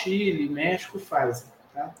como Chile, México fazem.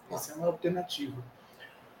 Tá? Essa é uma alternativa.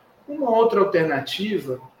 Uma outra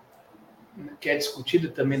alternativa, que é discutida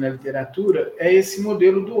também na literatura, é esse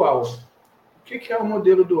modelo dual. O que é o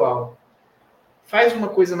modelo dual? Faz uma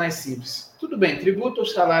coisa mais simples. Tudo bem, tributa o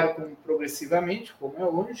salário progressivamente, como é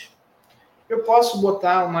hoje. Eu posso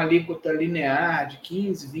botar uma alíquota linear de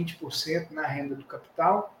 15%, 20% na renda do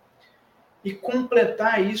capital e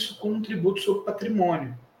completar isso com um tributo sobre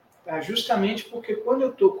patrimônio. Tá? Justamente porque como eu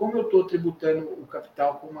estou tributando o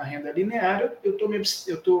capital com uma renda linear, eu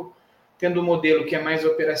estou tendo um modelo que é mais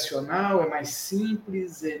operacional, é mais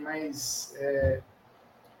simples,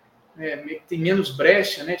 tem menos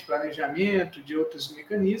brecha, né, de planejamento, de outros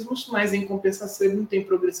mecanismos, mas em compensação ele não tem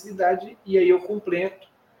progressividade, e aí eu completo,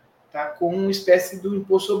 tá, com uma espécie do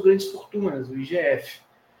Imposto sobre Grandes Fortunas, o IGF.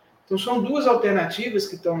 Então são duas alternativas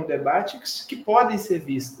que estão no debate que podem ser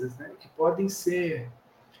vistas, né, que podem ser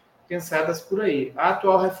pensadas por aí. A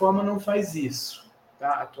atual reforma não faz isso. Tá?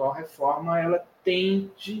 A atual reforma ela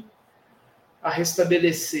tende a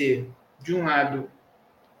restabelecer, de um lado,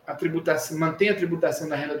 a tributação, mantém a tributação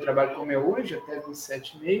da renda do trabalho como é hoje, até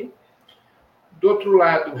 27,5%. Do outro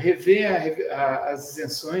lado, revê as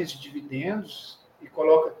isenções de dividendos e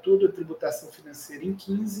coloca toda a tributação financeira em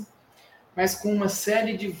 15%, mas com uma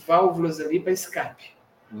série de válvulas ali para escape.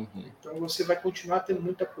 Uhum. Então você vai continuar tendo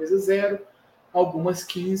muita coisa zero, algumas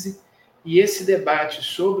 15%, e esse debate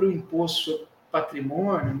sobre o imposto sobre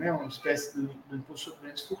patrimônio, né, uma espécie do imposto sobre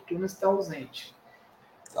grandes fortunas, está ausente.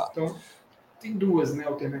 Tá. Então, tem duas, né,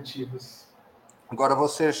 alternativas. Agora,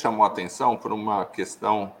 você chamou a atenção por uma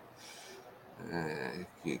questão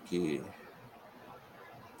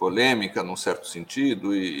polêmica, num certo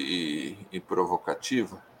sentido, e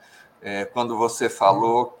provocativa, quando você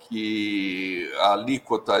falou que a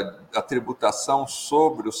alíquota, a tributação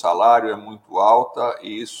sobre o salário é muito alta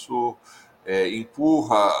e isso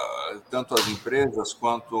empurra tanto as empresas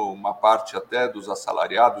quanto uma parte até dos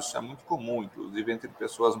assalariados. Isso é muito comum, inclusive entre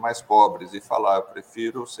pessoas mais pobres, e falar, eu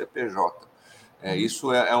prefiro o CPJ.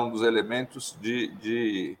 Isso é um dos elementos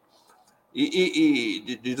de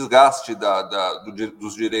desgaste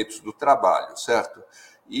dos direitos do trabalho, certo?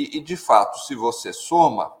 De fato, se você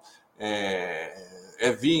soma,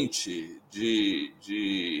 é 20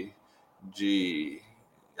 de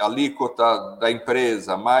alíquota da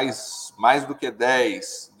empresa, mais do que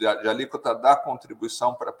 10 de alíquota da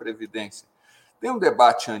contribuição para a Previdência. Tem um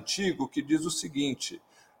debate antigo que diz o seguinte,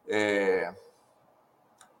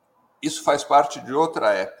 isso faz parte de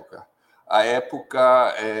outra época, a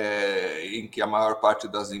época em que a maior parte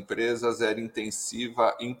das empresas era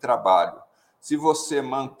intensiva em trabalho. Se você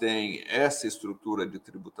mantém essa estrutura de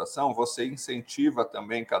tributação, você incentiva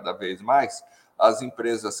também cada vez mais as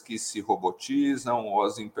empresas que se robotizam ou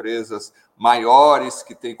as empresas maiores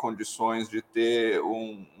que têm condições de ter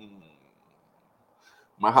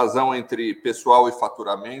uma razão entre pessoal e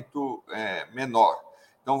faturamento menor.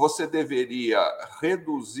 Então, você deveria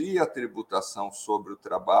reduzir a tributação sobre o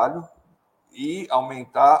trabalho e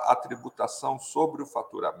aumentar a tributação sobre o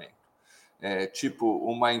faturamento. Tipo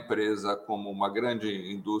uma empresa como uma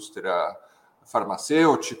grande indústria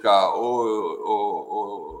farmacêutica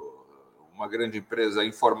ou uma grande empresa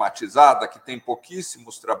informatizada que tem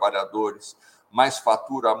pouquíssimos trabalhadores, mas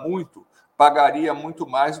fatura muito, pagaria muito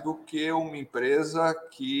mais do que uma empresa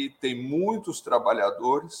que tem muitos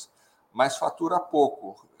trabalhadores, mas fatura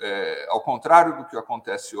pouco. Ao contrário do que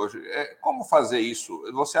acontece hoje. Como fazer isso?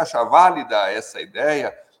 Você acha válida essa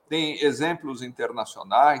ideia? Tem exemplos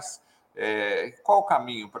internacionais? Qual o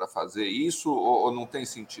caminho para fazer isso ou não tem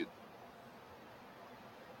sentido?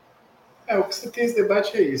 O que você tem esse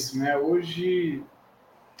debate é isso, né? Hoje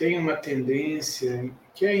tem uma tendência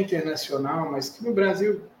que é internacional, mas que no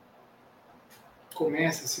Brasil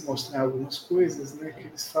começa a se mostrar algumas coisas, né? Que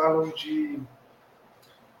eles falam de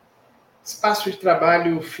espaço de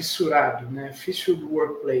trabalho fissurado, né? Fissured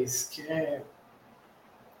workplace, que é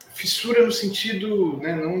fissura no sentido,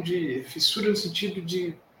 né? Não de fissura no sentido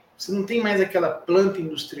de você não tem mais aquela planta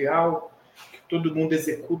industrial que todo mundo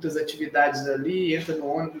executa as atividades ali, entra no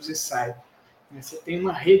ônibus e sai. Você tem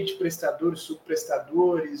uma rede de prestadores,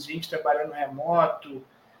 subprestadores, gente trabalhando remoto,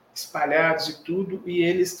 espalhados e tudo, e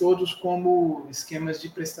eles todos como esquemas de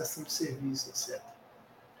prestação de serviço, etc.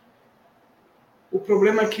 O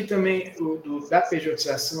problema aqui também da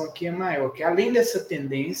pejotização aqui é maior, que além dessa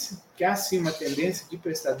tendência, que há sim uma tendência de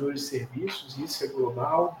prestadores de serviços, isso é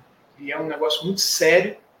global, e é um negócio muito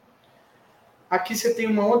sério, aqui você tem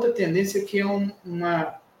uma outra tendência que é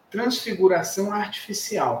uma transfiguração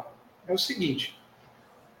artificial. É o seguinte,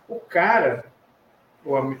 o cara,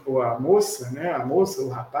 ou a moça, né, o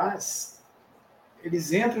rapaz,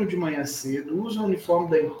 eles entram de manhã cedo, usam o uniforme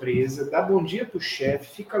da empresa, dá bom dia para o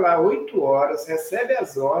chefe, fica lá 8 horas, recebe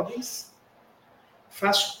as ordens,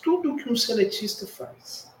 faz tudo o que um seletista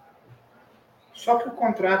faz. Só que o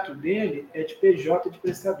contrato dele é de PJ, de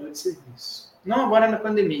prestador de serviço. Não agora na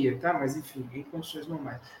pandemia, tá? Mas enfim, em condições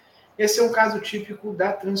normais. Esse é um caso típico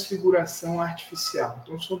da transfiguração artificial.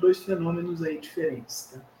 Então são dois fenômenos aí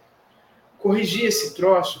diferentes, tá? Corrigir esse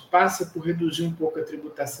troço passa por reduzir um pouco a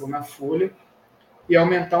tributação na folha e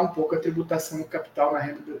aumentar um pouco a tributação no capital na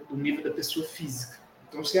renda do nível da pessoa física.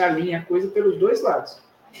 Então, você alinha a coisa pelos dois lados.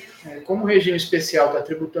 Como o regime especial está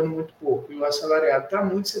tributando muito pouco e o assalariado está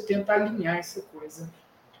muito, você tenta alinhar essa coisa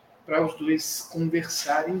para os dois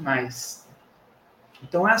conversarem mais.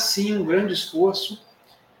 Então, há sim um grande esforço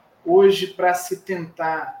hoje para se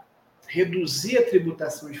tentar reduzir a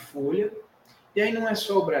tributação de folha, e aí não é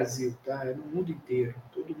só o Brasil, tá? É no mundo inteiro.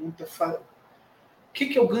 Todo mundo está falando. O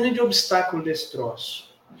que é o grande obstáculo desse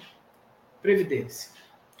troço? Previdência.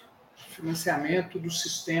 Financiamento dos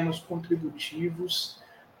sistemas contributivos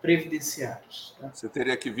previdenciários. Tá? Você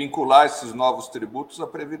teria que vincular esses novos tributos à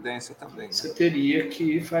Previdência também. Né? Você teria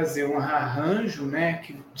que fazer um arranjo, né,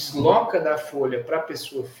 que desloca da folha para a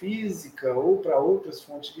pessoa física ou para outras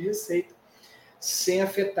fontes de receita, sem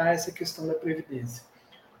afetar essa questão da Previdência.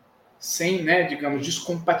 Sem, né, digamos,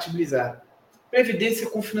 descompatibilizar. Previdência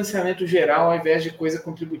com financiamento geral ao invés de coisa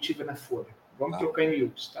contributiva na folha. Vamos trocar em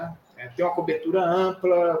miúdos, tá? Tem uma cobertura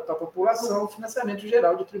ampla para a população, financiamento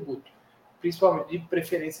geral de tributo, principalmente de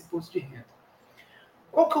preferência imposto de renda.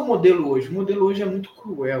 Qual que é o modelo hoje? O modelo hoje é muito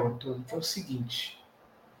cruel, Antônio, que é o seguinte.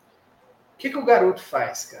 O que o garoto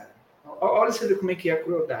faz, cara? Olha você ver como é que é a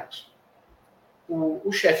crueldade.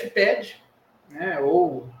 O chefe pede, né,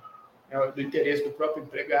 ou é do interesse do próprio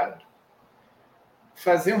empregado,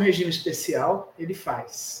 fazer um regime especial, ele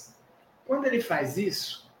faz. Quando ele faz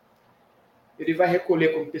isso, ele vai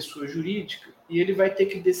recolher como pessoa jurídica e ele vai ter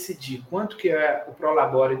que decidir quanto que é o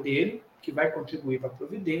prolabore dele, que vai contribuir para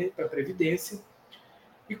a Previdência,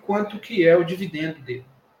 e quanto que é o dividendo dele.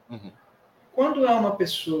 Uhum. Quando é uma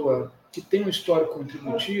pessoa que tem um histórico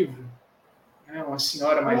contributivo, né, uma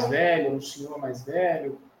senhora mais velha, um senhor mais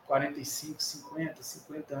velho, 45,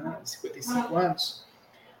 50 anos, 55 anos,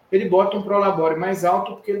 ele bota um prolabore mais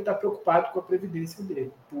alto porque ele está preocupado com a previdência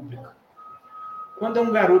dele, pública. Quando é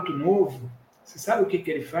um garoto novo, você sabe o que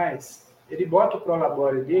ele faz? Ele bota o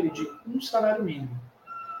prolabore dele de um salário mínimo.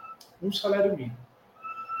 Um salário mínimo.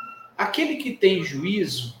 Aquele que tem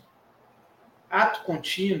juízo, ato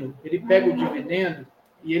contínuo, ele pega o dividendo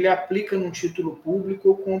e ele aplica num título público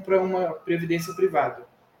ou compra uma previdência privada.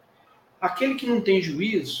 Aquele que não tem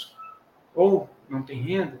juízo, ou não tem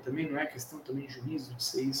renda, também não é questão também de juízo, de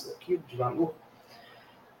ser isso ou aquilo, de valor,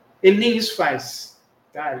 ele nem isso faz.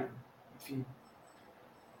 Tá? Enfim.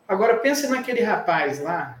 Agora, pensa naquele rapaz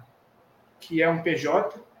lá, que é um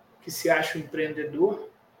PJ, que se acha um empreendedor,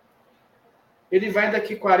 ele vai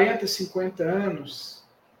daqui 40, 50 anos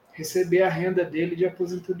receber a renda dele de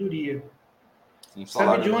aposentadoria.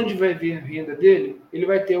 Sabe de onde vai vir a renda dele? Ele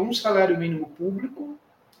vai ter um salário mínimo público,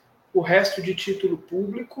 o resto de título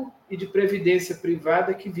público e de previdência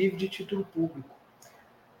privada que vive de título público.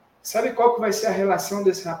 Sabe qual que vai ser a relação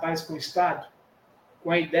desse rapaz com o Estado?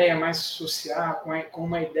 Com a ideia mais social, com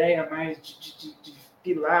uma ideia mais de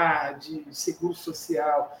pilar, de seguro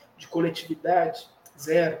social, de coletividade?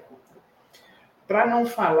 Zero. Para não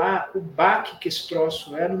falar o baque que esse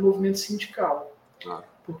troço é no movimento sindical.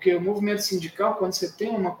 Porque o movimento sindical, quando você tem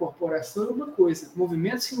uma corporação, é uma coisa. O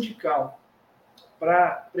movimento sindical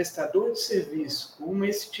para prestador de serviço, como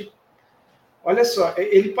esse tipo. Olha só,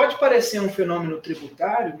 ele pode parecer um fenômeno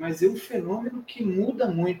tributário, mas é um fenômeno que muda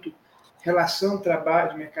muito relação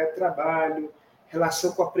trabalho, mercado de trabalho,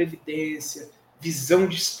 relação com a previdência, visão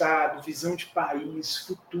de Estado, visão de país,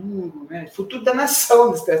 futuro, né? Futuro da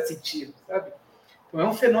nação, nesse sentido, sabe? Então, é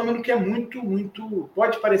um fenômeno que é muito...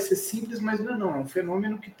 Pode parecer simples, mas não. É um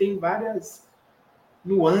fenômeno que tem várias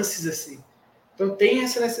nuances, assim. Então, tem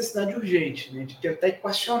essa necessidade urgente, né, de tentar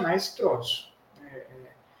equacionar esse troço.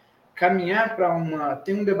 Caminhar para uma...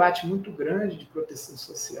 Tem um debate muito grande de proteção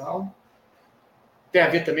social. Tem a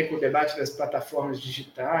ver também com o debate das plataformas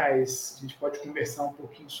digitais. A gente pode conversar um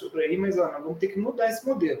pouquinho sobre aí, mas nós vamos ter que mudar esse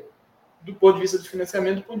modelo. Do ponto de vista do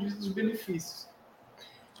financiamento, do ponto de vista dos benefícios.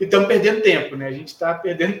 E estamos perdendo tempo, né? A gente está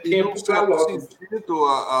perdendo tempo para logo. Nesse sentido,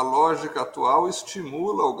 a lógica atual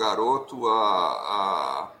estimula o garoto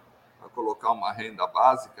a colocar uma renda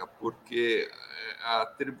básica, porque a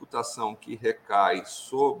tributação que recai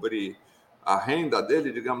sobre a renda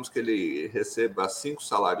dele, digamos que ele receba 5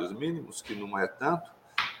 salários mínimos, que não é tanto,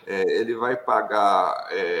 ele vai pagar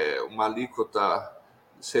uma alíquota,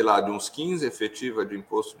 sei lá, de uns 15 efetiva de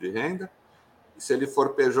imposto de renda. E se ele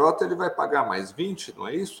for PJ, ele vai pagar mais 20, não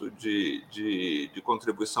é isso? De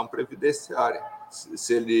contribuição previdenciária.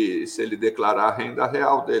 Se ele declarar a renda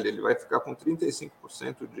real dele, ele vai ficar com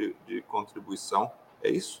 35% de contribuição. É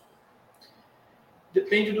isso?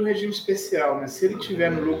 Depende do regime especial, né? Se ele tiver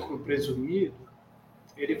no lucro presumido,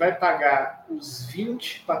 ele vai pagar os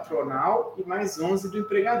 20 patronal e mais 11 do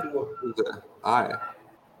empregador.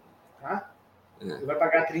 Tá? Ele vai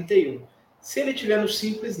pagar 31. Se ele tiver no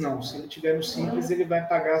Simples, não. Se ele tiver no Simples, ele vai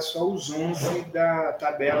pagar só os 11 da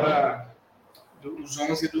tabela, os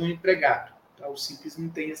 11 do empregado. Tá? O Simples não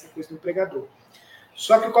tem essa coisa do empregador.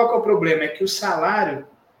 Só que qual que é o problema? É que o salário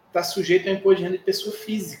está sujeito ao imposto de renda de pessoa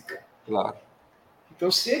física. Claro.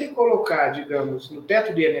 Então, se ele colocar, digamos, no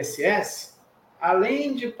teto do INSS,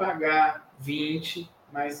 além de pagar 20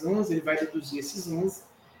 mais 11, ele vai deduzir esses 11,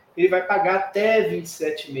 ele vai pagar até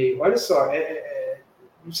 27,5. Olha só,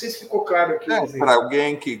 não sei se ficou claro aqui o exemplo. Para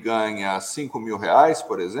alguém que ganha R$5.000,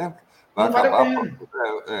 por exemplo, vai não vale acabar. A pena.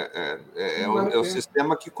 É o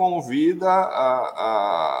sistema que convida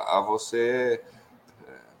a você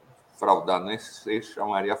fraudar, nem sei se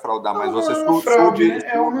chamaria fraudar, mas você é uma fraude, né?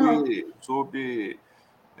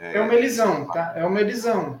 É uma elisão, tá? É uma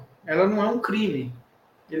elisão. Ela não é um crime.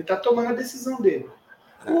 Ele está tomando a decisão dele.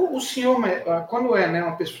 O senhor, quando é, né,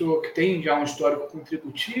 uma pessoa que tem já um histórico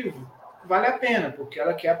contributivo, vale a pena, porque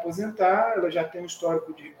ela quer aposentar, ela já tem um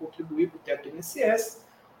histórico de contribuir para o teto do INSS,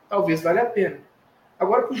 talvez valha a pena.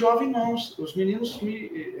 Agora, para o jovem, não. Os meninos,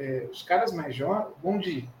 os caras mais jovens, bom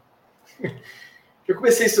dia. Eu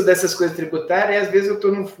comecei a estudar essas coisas tributárias e às vezes eu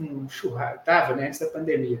estou num churrasco, estava, né, antes da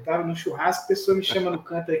pandemia, estava num churrasco, a pessoa me chama no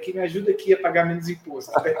canto aqui, me ajuda aqui a pagar menos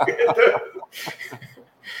imposto.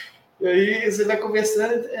 E aí você vai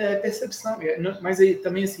conversando, percepção. Mas aí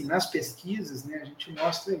também, assim, nas pesquisas, né, a gente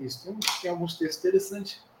mostra isso. Tem alguns textos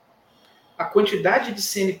interessantes. A quantidade de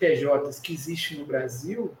CNPJs que existe no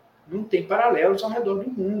Brasil não tem paralelos ao redor do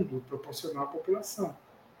mundo, proporcional à população.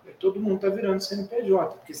 Todo mundo está virando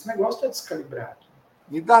CNPJ, porque esse negócio está descalibrado.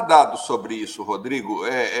 Me dá dados sobre isso, Rodrigo,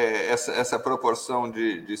 essa proporção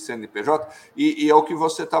de CNPJ, e é o que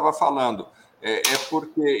você estava falando,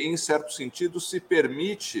 porque, em certo sentido, se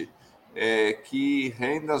permite que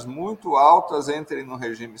rendas muito altas entrem no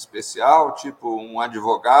regime especial, tipo um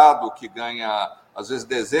advogado que ganha, às vezes,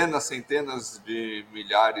 dezenas, centenas de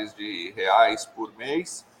milhares de reais por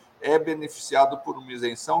mês, é beneficiado por uma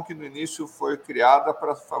isenção que, no início, foi criada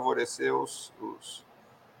para favorecer os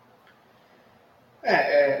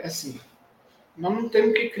assim, nós não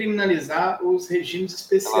temos que criminalizar os regimes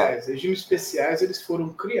especiais. Os regimes especiais, eles foram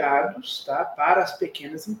criados, tá, para as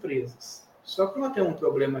pequenas empresas. Só que nós temos um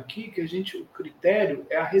problema aqui, que o critério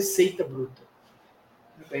é a receita bruta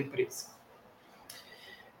da empresa.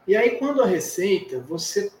 E aí, quando a receita,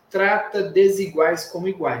 você trata desiguais como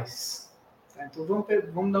iguais. Tá? Então,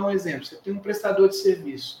 vamos dar um exemplo. Você tem um prestador de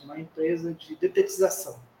serviço, uma empresa de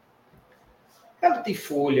detetização. Ela tem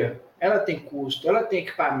folha, ela tem custo, ela tem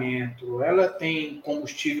equipamento, ela tem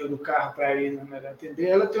combustível do carro para ir atender,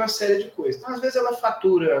 ela tem uma série de coisas. Então, às vezes, ela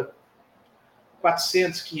fatura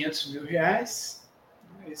 400, 500 mil reais.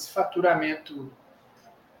 Esse faturamento,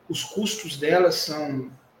 os custos dela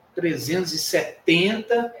são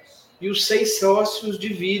 370 e os 6 sócios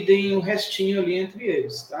dividem o restinho ali entre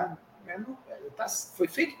eles. Tá? Foi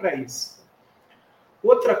feito para isso.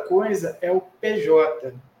 Outra coisa é o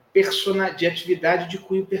PJ, de atividade de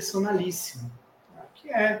cunho personalíssimo, que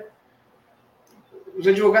os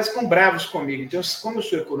advogados ficam bravos comigo. Então, como eu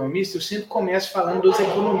sou economista, eu sempre começo falando dos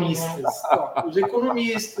economistas. Então, os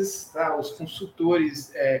economistas, tá, os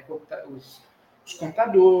consultores, os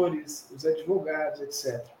contadores, os advogados,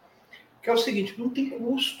 etc. Que é o seguinte, não tem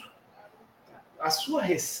custo. A sua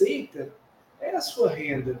receita é a sua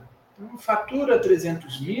renda. Então, fatura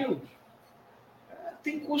 300 mil,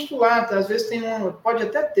 tem custo lá, tá? Às vezes pode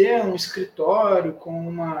até ter um escritório com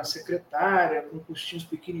uma secretária, com custinhos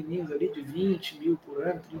pequenininhos ali de 20 mil por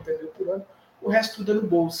ano, 30 mil por ano, o resto tudo é no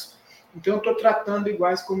bolso. Então eu estou tratando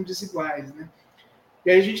iguais como desiguais, né? E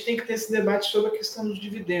aí a gente tem que ter esse debate sobre a questão dos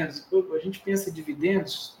dividendos. A gente pensa em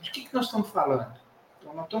dividendos, de que nós estamos falando?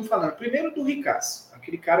 Então nós estamos falando primeiro do ricaço,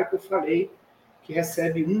 aquele cara que eu falei que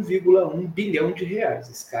recebe 1,1 bilhão de reais.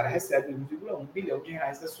 Esse cara recebe 1,1 bilhão de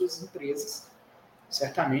reais das suas empresas.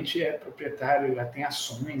 Certamente é proprietário, já tem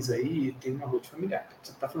ações aí, tem uma rede familiar.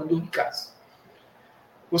 Você está falando do ricaço.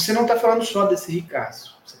 Você não está falando só desse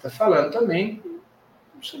ricaço. Você está falando também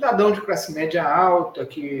um cidadão de classe média alta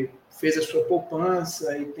que fez a sua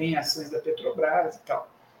poupança e tem ações da Petrobras e tal.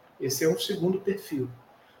 Esse é um segundo perfil.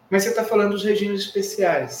 Mas você está falando dos regimes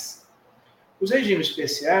especiais. Os regimes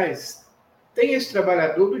especiais tem esse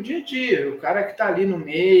trabalhador do dia a dia, o cara que está ali no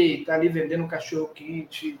MEI, está ali vendendo um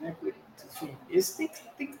cachorro-quente, né? Enfim, esse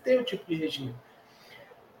tem que ter o tipo de regime.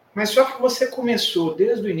 Mas só que você começou,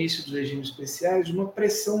 desde o início dos regimes especiais, uma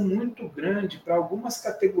pressão muito grande para algumas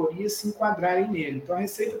categorias se enquadrarem nele. Então, a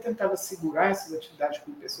Receita tentava segurar essas atividades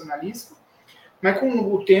com o personalismo, mas com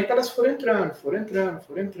o tempo elas foram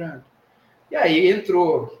entrando. E aí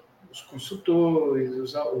entrou os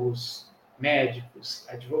consultores, os médicos,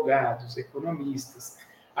 advogados, economistas,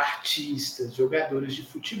 artistas, jogadores de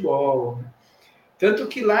futebol, né? Tanto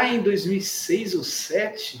que lá em 2006 ou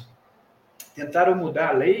 2007, tentaram mudar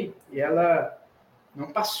a lei e ela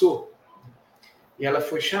não passou. E ela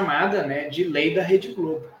foi chamada, né, de Lei da Rede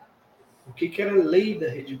Globo. Por que era lei da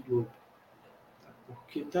Rede Globo?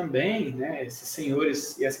 Porque também, né, esses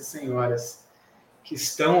senhores e essas senhoras que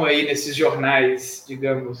estão aí nesses jornais,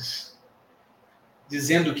 digamos,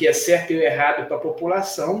 dizendo o que é certo e errado para a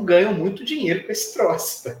população, ganham muito dinheiro com esse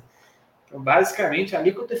troço. Tá? Então, basicamente, a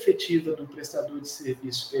alíquota efetiva do prestador de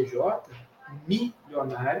serviço PJ,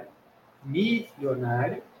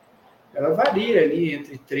 milionário, ela varia ali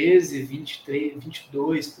entre 13% e 23%,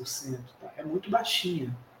 22%. Tá? É muito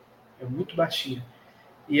baixinha. É muito baixinha.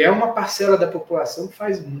 E é uma parcela da população que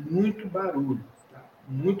faz muito barulho. Tá?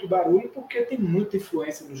 Muito barulho porque tem muita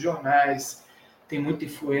influência nos jornais, tem muita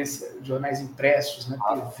influência nos jornais impressos, na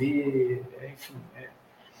TV, enfim.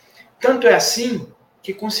 Tanto é assim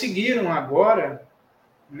que conseguiram agora,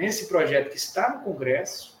 nesse projeto que está no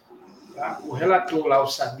Congresso, tá? O relator lá, o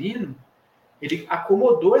Sabino, ele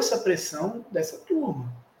acomodou essa pressão dessa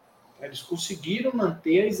turma. Eles conseguiram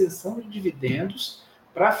manter a isenção de dividendos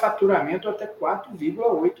para faturamento até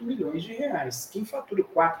 4,8 milhões de reais. Quem fatura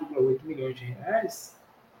 4,8 milhões de reais,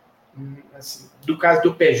 assim, do caso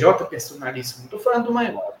do PJ personalíssimo, não estou falando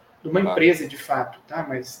de uma empresa de fato, tá?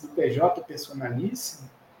 Mas do PJ personalíssimo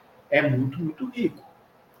é muito, muito rico.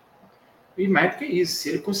 E mais do que isso, se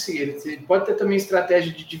ele conseguir, ele pode ter também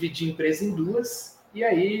estratégia de dividir a empresa em duas e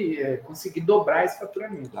aí conseguir dobrar esse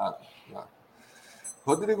faturamento. Claro.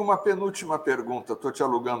 Rodrigo, uma penúltima pergunta. Estou te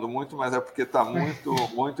alugando muito, mas é porque está muito,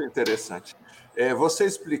 muito interessante. Você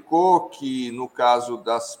explicou que, no caso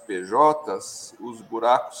das PJs, os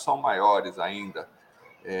buracos são maiores ainda.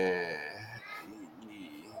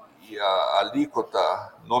 E a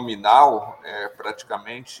alíquota nominal é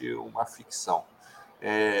praticamente uma ficção.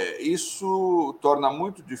 Isso torna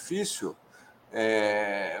muito difícil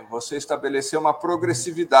você estabelecer uma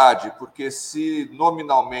progressividade, porque se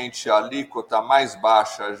nominalmente a alíquota mais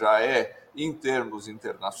baixa já é, em termos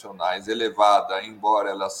internacionais, elevada, embora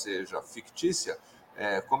ela seja fictícia,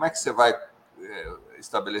 como é que você vai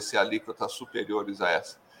estabelecer alíquotas superiores a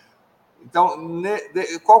essa? Então,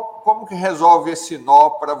 como que resolve esse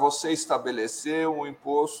nó para você estabelecer um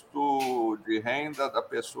imposto de renda da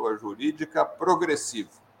pessoa jurídica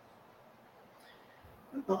progressivo?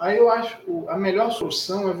 Aí eu acho que a melhor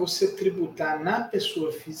solução é você tributar na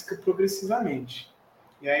pessoa física progressivamente.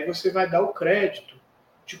 E aí você vai dar o crédito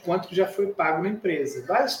de quanto já foi pago na empresa.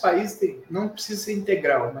 Vários países têm, não precisa ser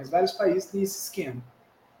integral, mas vários países têm esse esquema.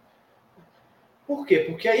 Por quê?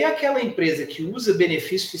 Porque aí aquela empresa que usa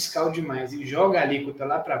benefício fiscal demais e joga a alíquota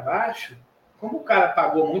lá para baixo, como o cara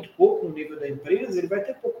pagou muito pouco no nível da empresa, ele vai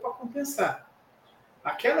ter pouco para compensar.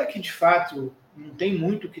 Aquela que de fato não tem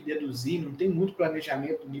muito o que deduzir, não tem muito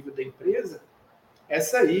planejamento no nível da empresa,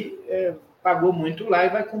 essa aí pagou muito lá e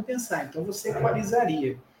vai compensar. Então você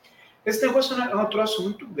equalizaria. Esse negócio é um troço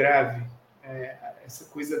muito grave, essa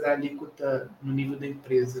coisa da alíquota no nível da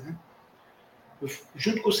empresa, né?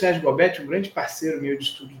 Junto com o Sérgio Bobetti, um grande parceiro meu de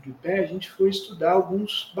estudos do IPE, a gente foi estudar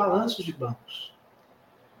alguns balanços de bancos.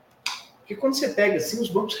 Porque quando você pega assim, os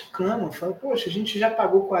bancos reclamam, falam, poxa, a gente já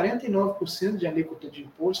pagou 49% de alíquota de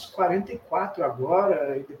imposto, 44%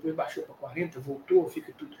 agora, e depois baixou para 40%, voltou,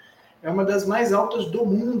 fica tudo. É uma das mais altas do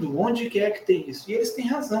mundo, onde quer que tem isso. E eles têm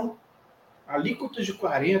razão. Alíquotas de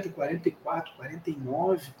 40%, 44%,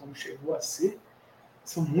 49%, como chegou a ser,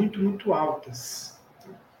 são muito, muito altas.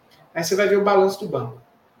 Aí você vai ver o balanço do banco.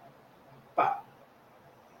 Pá.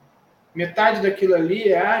 Metade daquilo ali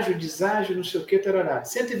é ágio, deságio, não sei o que, tarará.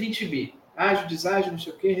 120 bi. Ágio, deságio, não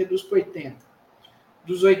sei o que, reduz para 80.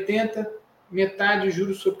 Dos 80, metade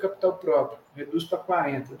juros sobre capital próprio, reduz para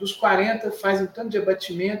 40. Dos 40, faz um tanto de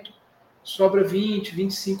abatimento, sobra 20,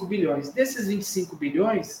 25 bilhões. Desses 25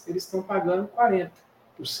 bilhões, eles estão pagando 40%.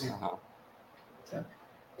 Sabe?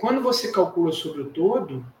 Quando você calcula sobre o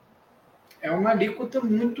todo, é uma alíquota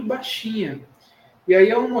muito baixinha. E aí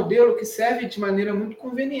é um modelo que serve de maneira muito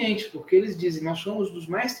conveniente, porque eles dizem, nós somos dos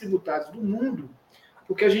mais tributados do mundo,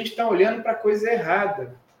 porque a gente está olhando para a coisa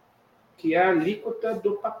errada, que é a alíquota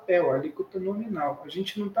do papel, a alíquota nominal. A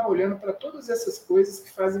gente não está olhando para todas essas coisas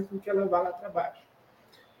que fazem com que ela vá lá para baixo.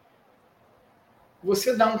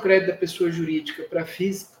 Você dar um crédito da pessoa jurídica para a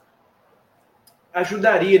física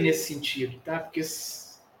ajudaria nesse sentido, tá? Porque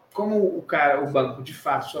como o banco de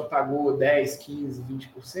fato só pagou 10, 15,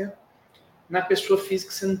 20%, na pessoa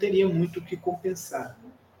física você não teria muito o que compensar.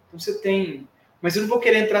 Então você tem... Mas eu não vou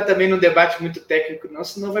querer entrar também num debate muito técnico, não,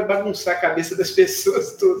 senão vai bagunçar a cabeça das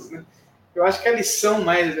pessoas todas, né? Eu acho que a lição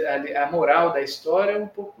mais, a moral da história é um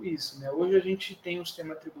pouco isso, né? Hoje a gente tem um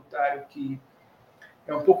sistema tributário que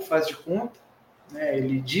é um pouco faz de conta, né?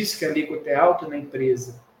 Ele diz que a alíquota é alta na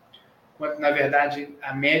empresa, quando na verdade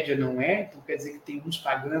a média não é, então quer dizer que tem uns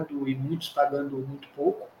pagando e muitos pagando muito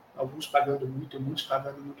pouco, alguns pagando muito e muitos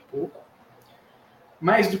pagando muito pouco.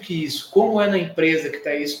 Mais do que isso, como é na empresa que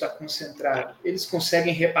isso está concentrado, eles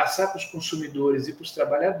conseguem repassar para os consumidores e para os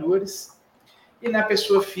trabalhadores, e na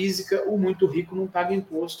pessoa física, o muito rico não paga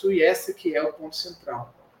imposto, e essa que é o ponto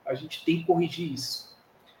central. A gente tem que corrigir isso.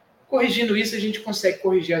 Corrigindo isso, a gente consegue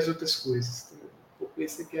corrigir as outras coisas.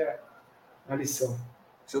 Essa que é a lição.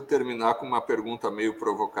 Se eu terminar com uma pergunta meio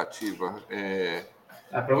provocativa.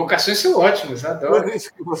 As provocações são ótimas, adoro. Tudo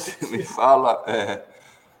isso que você me fala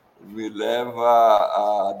me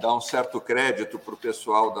leva a dar um certo crédito para o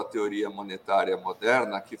pessoal da teoria monetária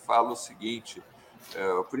moderna, que fala o seguinte: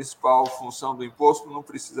 a principal função do imposto não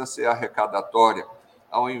precisa ser arrecadatória.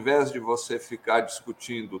 Ao invés de você ficar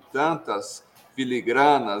discutindo tantas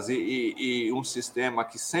filigranas e um sistema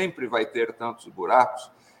que sempre vai ter tantos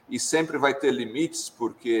buracos e sempre vai ter limites,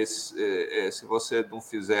 porque se você não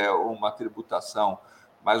fizer uma tributação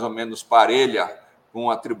mais ou menos parelha com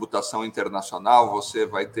a tributação internacional, você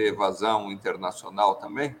vai ter evasão internacional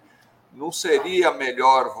também. Não seria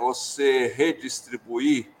melhor você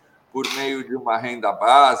redistribuir por meio de uma renda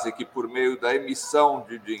básica e por meio da emissão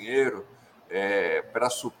de dinheiro para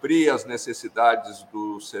suprir as necessidades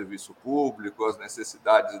do serviço público, as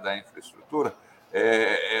necessidades da infraestrutura?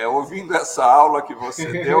 Ouvindo essa aula que você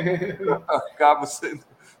deu, eu acabo sendo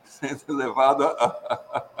levado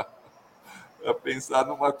a pensar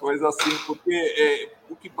numa coisa assim, porque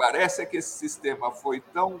o que parece é que esse sistema foi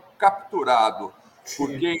tão capturado por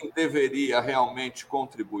quem deveria realmente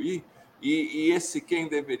contribuir, e esse quem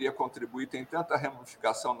deveria contribuir tem tanta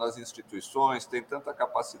ramificação nas instituições, tem tanta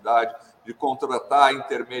capacidade de contratar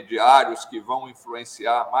intermediários que vão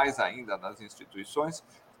influenciar mais ainda nas instituições,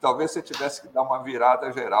 que talvez você tivesse que dar uma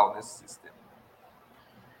virada geral nesse sistema.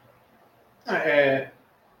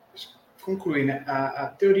 Concluir, né? A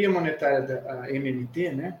teoria monetária da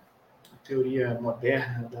MMT, né? A teoria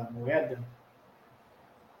moderna da moeda,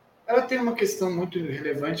 ela tem uma questão muito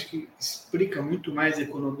relevante que explica muito mais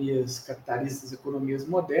economias capitalistas, economias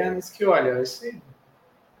modernas, que, olha, essa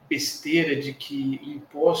besteira de que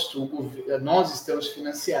imposto, nós estamos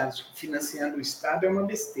financiando o Estado é uma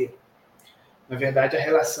besteira. Na verdade, a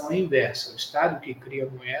relação é inversa. O Estado que cria a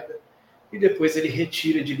moeda e depois ele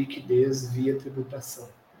retira de liquidez via tributação.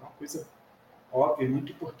 É uma coisa óbvia,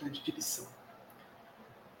 muito importante de lição.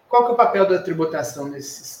 Qual que é o papel da tributação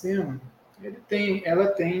nesse sistema? Ela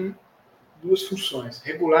tem duas funções: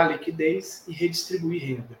 regular a liquidez e redistribuir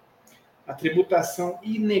renda. A tributação,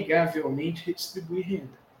 inegavelmente, redistribui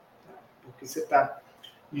renda, tá? Porque você está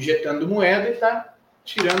injetando moeda e está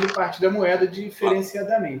tirando parte da moeda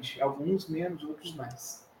diferenciadamente, alguns menos, outros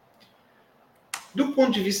mais. Do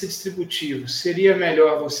ponto de vista distributivo, seria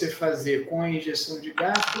melhor você fazer com a injeção de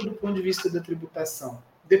gasto ou do ponto de vista da tributação?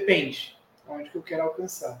 Depende de onde que eu quero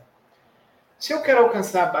alcançar. Se eu quero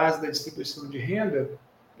alcançar a base da distribuição de renda,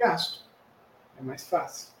 gasto. É mais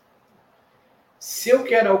fácil. Se eu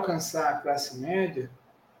quero alcançar a classe média,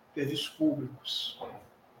 serviços públicos,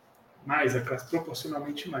 mais a classe,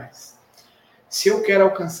 proporcionalmente mais. Se eu quero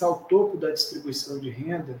alcançar o topo da distribuição de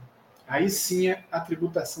renda, aí sim a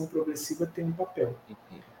tributação progressiva tem um papel.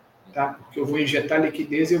 Tá? Porque eu vou injetar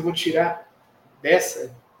liquidez e eu vou tirar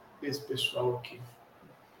desse pessoal aqui.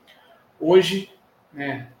 Hoje,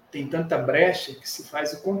 né, tem tanta brecha que se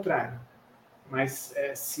faz o contrário. Mas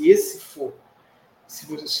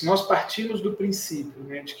se nós partirmos do princípio,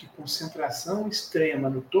 né, de que concentração extrema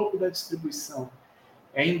no topo da distribuição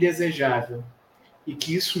é indesejável e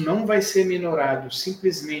que isso não vai ser minorado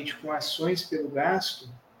simplesmente com ações pelo gasto,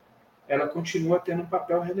 ela continua tendo um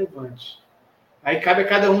papel relevante. Aí cabe a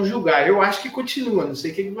cada um julgar. Eu acho que continua, não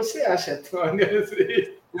sei o que você acha, Antônio.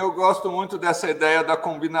 Eu gosto muito dessa ideia da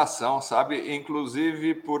combinação, sabe?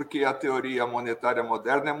 Inclusive porque a teoria monetária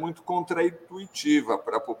moderna é muito contraintuitiva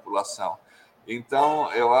para a população.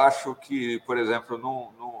 Então, eu acho que, por exemplo,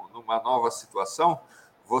 numa nova situação,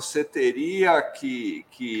 você teria que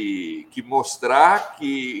mostrar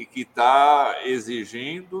que está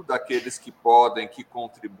exigindo daqueles que podem, que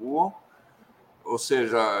contribuam. Ou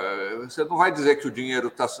seja, você não vai dizer que o dinheiro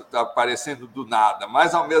está aparecendo do nada,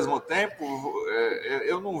 mas, ao mesmo tempo,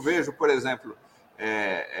 eu não vejo, por exemplo,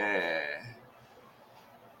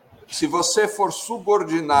 se você for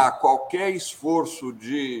subordinar qualquer esforço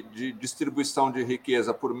de distribuição de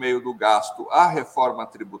riqueza por meio do gasto à reforma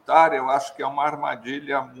tributária, eu acho que é uma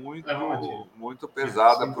armadilha muito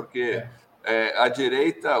pesada, porque a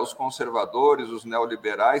direita, os conservadores, os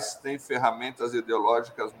neoliberais têm ferramentas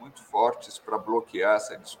ideológicas muito fortes para bloquear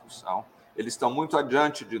essa discussão. Eles estão muito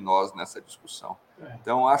adiante de nós nessa discussão.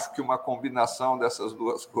 Então, acho que uma combinação dessas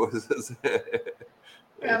duas coisas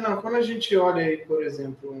quando a gente olha aí, por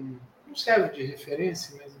exemplo, não serve de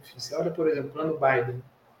referência, mas enfim, você olha, por exemplo, o plano Biden.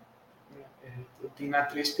 Tem lá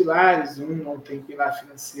 3 pilares, um não tem pilar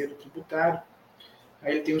financeiro tributário,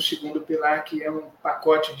 aí ele tem o segundo pilar, que é um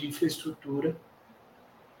pacote de infraestrutura,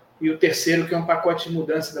 e o terceiro, que é um pacote de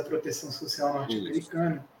mudança da proteção social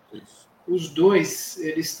norte-americana. Os dois,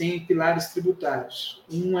 eles têm pilares tributários.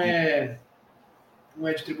 Um é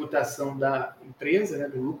de tributação da empresa, né,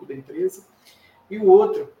 do lucro da empresa, e o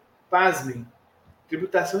outro, pasmem,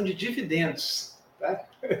 tributação de dividendos. Tá?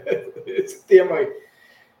 Esse tema aí.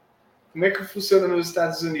 Como é que funciona nos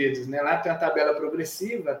Estados Unidos? Né? Lá tem uma tabela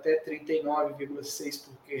progressiva, até 39,6%,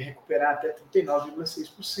 porque recuperar até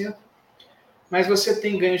 39,6%. Mas você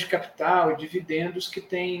tem ganhos de capital e dividendos que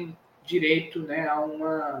têm direito, né, a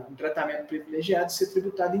um tratamento privilegiado de ser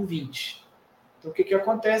tributado em 20%. Então, o que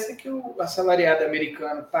acontece é que o assalariado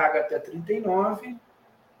americano paga até 39%,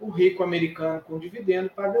 o rico americano com dividendo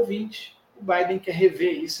paga 20%. O Biden quer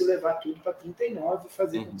rever isso e levar tudo para 39% e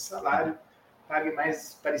fazer com que o salário pague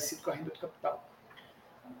mais parecido com a renda do capital.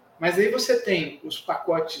 Mas aí você tem os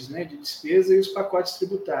pacotes, né, de despesa e os pacotes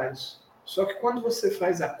tributários. Só que quando você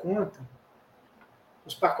faz a conta,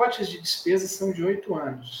 os pacotes de despesa são de 8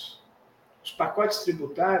 anos. Os pacotes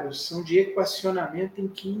tributários são de equacionamento em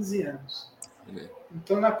 15 anos.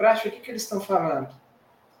 Então, na prática, o que eles estão falando?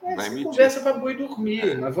 Essa conversa para boi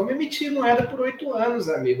dormir. Nós vamos emitir moeda por 8 anos,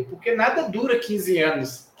 amigo, porque nada dura 15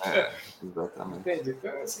 anos. Exatamente. Entende?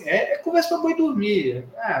 Então, assim, é conversa para boi dormir.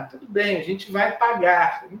 Tudo bem, a gente vai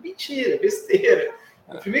pagar. Mentira, besteira.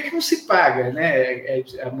 Primeiro que não se paga, né?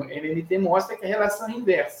 A NNT mostra que a relação é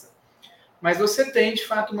inversa. Mas você tem, de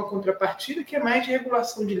fato, uma contrapartida que é mais de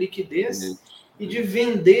regulação de liquidez e de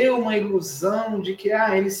vender uma ilusão de que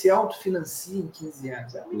ele se autofinancia em 15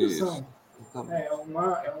 anos. É uma ilusão.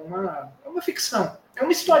 É uma ficção. É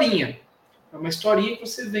uma historinha. É uma historinha que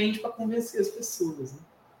você vende para convencer as pessoas.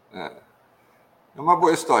 Né? É uma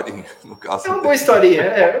boa historinha, no caso. É uma boa historinha,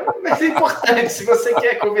 mas é importante. Se você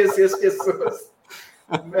quer convencer as pessoas,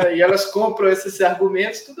 né, e elas compram esses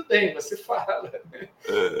argumentos, tudo bem, você fala. Né?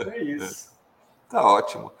 É isso. Tá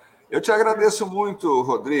ótimo. Eu te agradeço muito,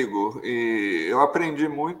 Rodrigo, e eu aprendi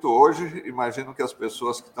muito hoje. Imagino que as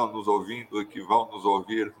pessoas que estão nos ouvindo e que vão nos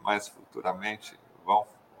ouvir mais futuramente vão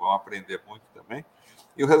aprender muito também.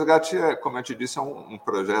 E o Resgate, como eu te disse, é um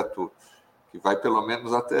projeto que vai pelo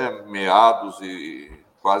menos até meados e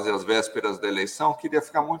quase às vésperas da eleição. Queria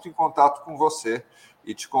ficar muito em contato com você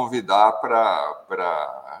e te convidar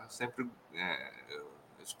para sempre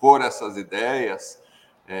expor essas ideias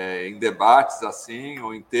em debates assim,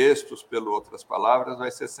 ou em textos, pelo outras palavras, vai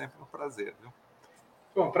ser sempre um prazer. Viu?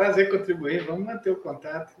 Bom, prazer contribuir, vamos manter o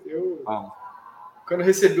contato. Quando eu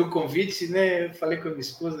recebi o convite, né, eu falei com a minha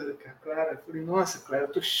esposa, Clara, eu falei, nossa, Clara,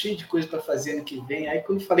 eu tô cheio de coisa para fazer ano que vem. Aí,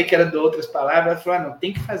 quando eu falei que era de outras palavras, ela falou, não,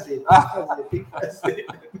 tem que fazer.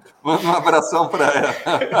 Manda um abração para ela.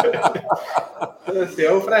 Então, assim,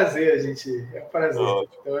 é um prazer, gente, é um prazer.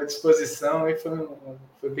 Estou à disposição, e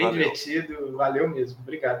foi bem divertido, valeu mesmo.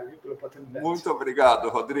 Obrigado pela oportunidade. Muito obrigado,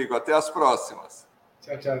 Rodrigo. Até as próximas.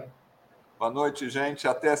 Tchau, tchau. Boa noite, gente.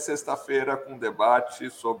 Até sexta-feira com um debate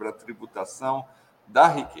sobre a tributação da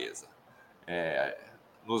riqueza.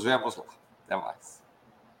 Nos vemos lá. Até mais.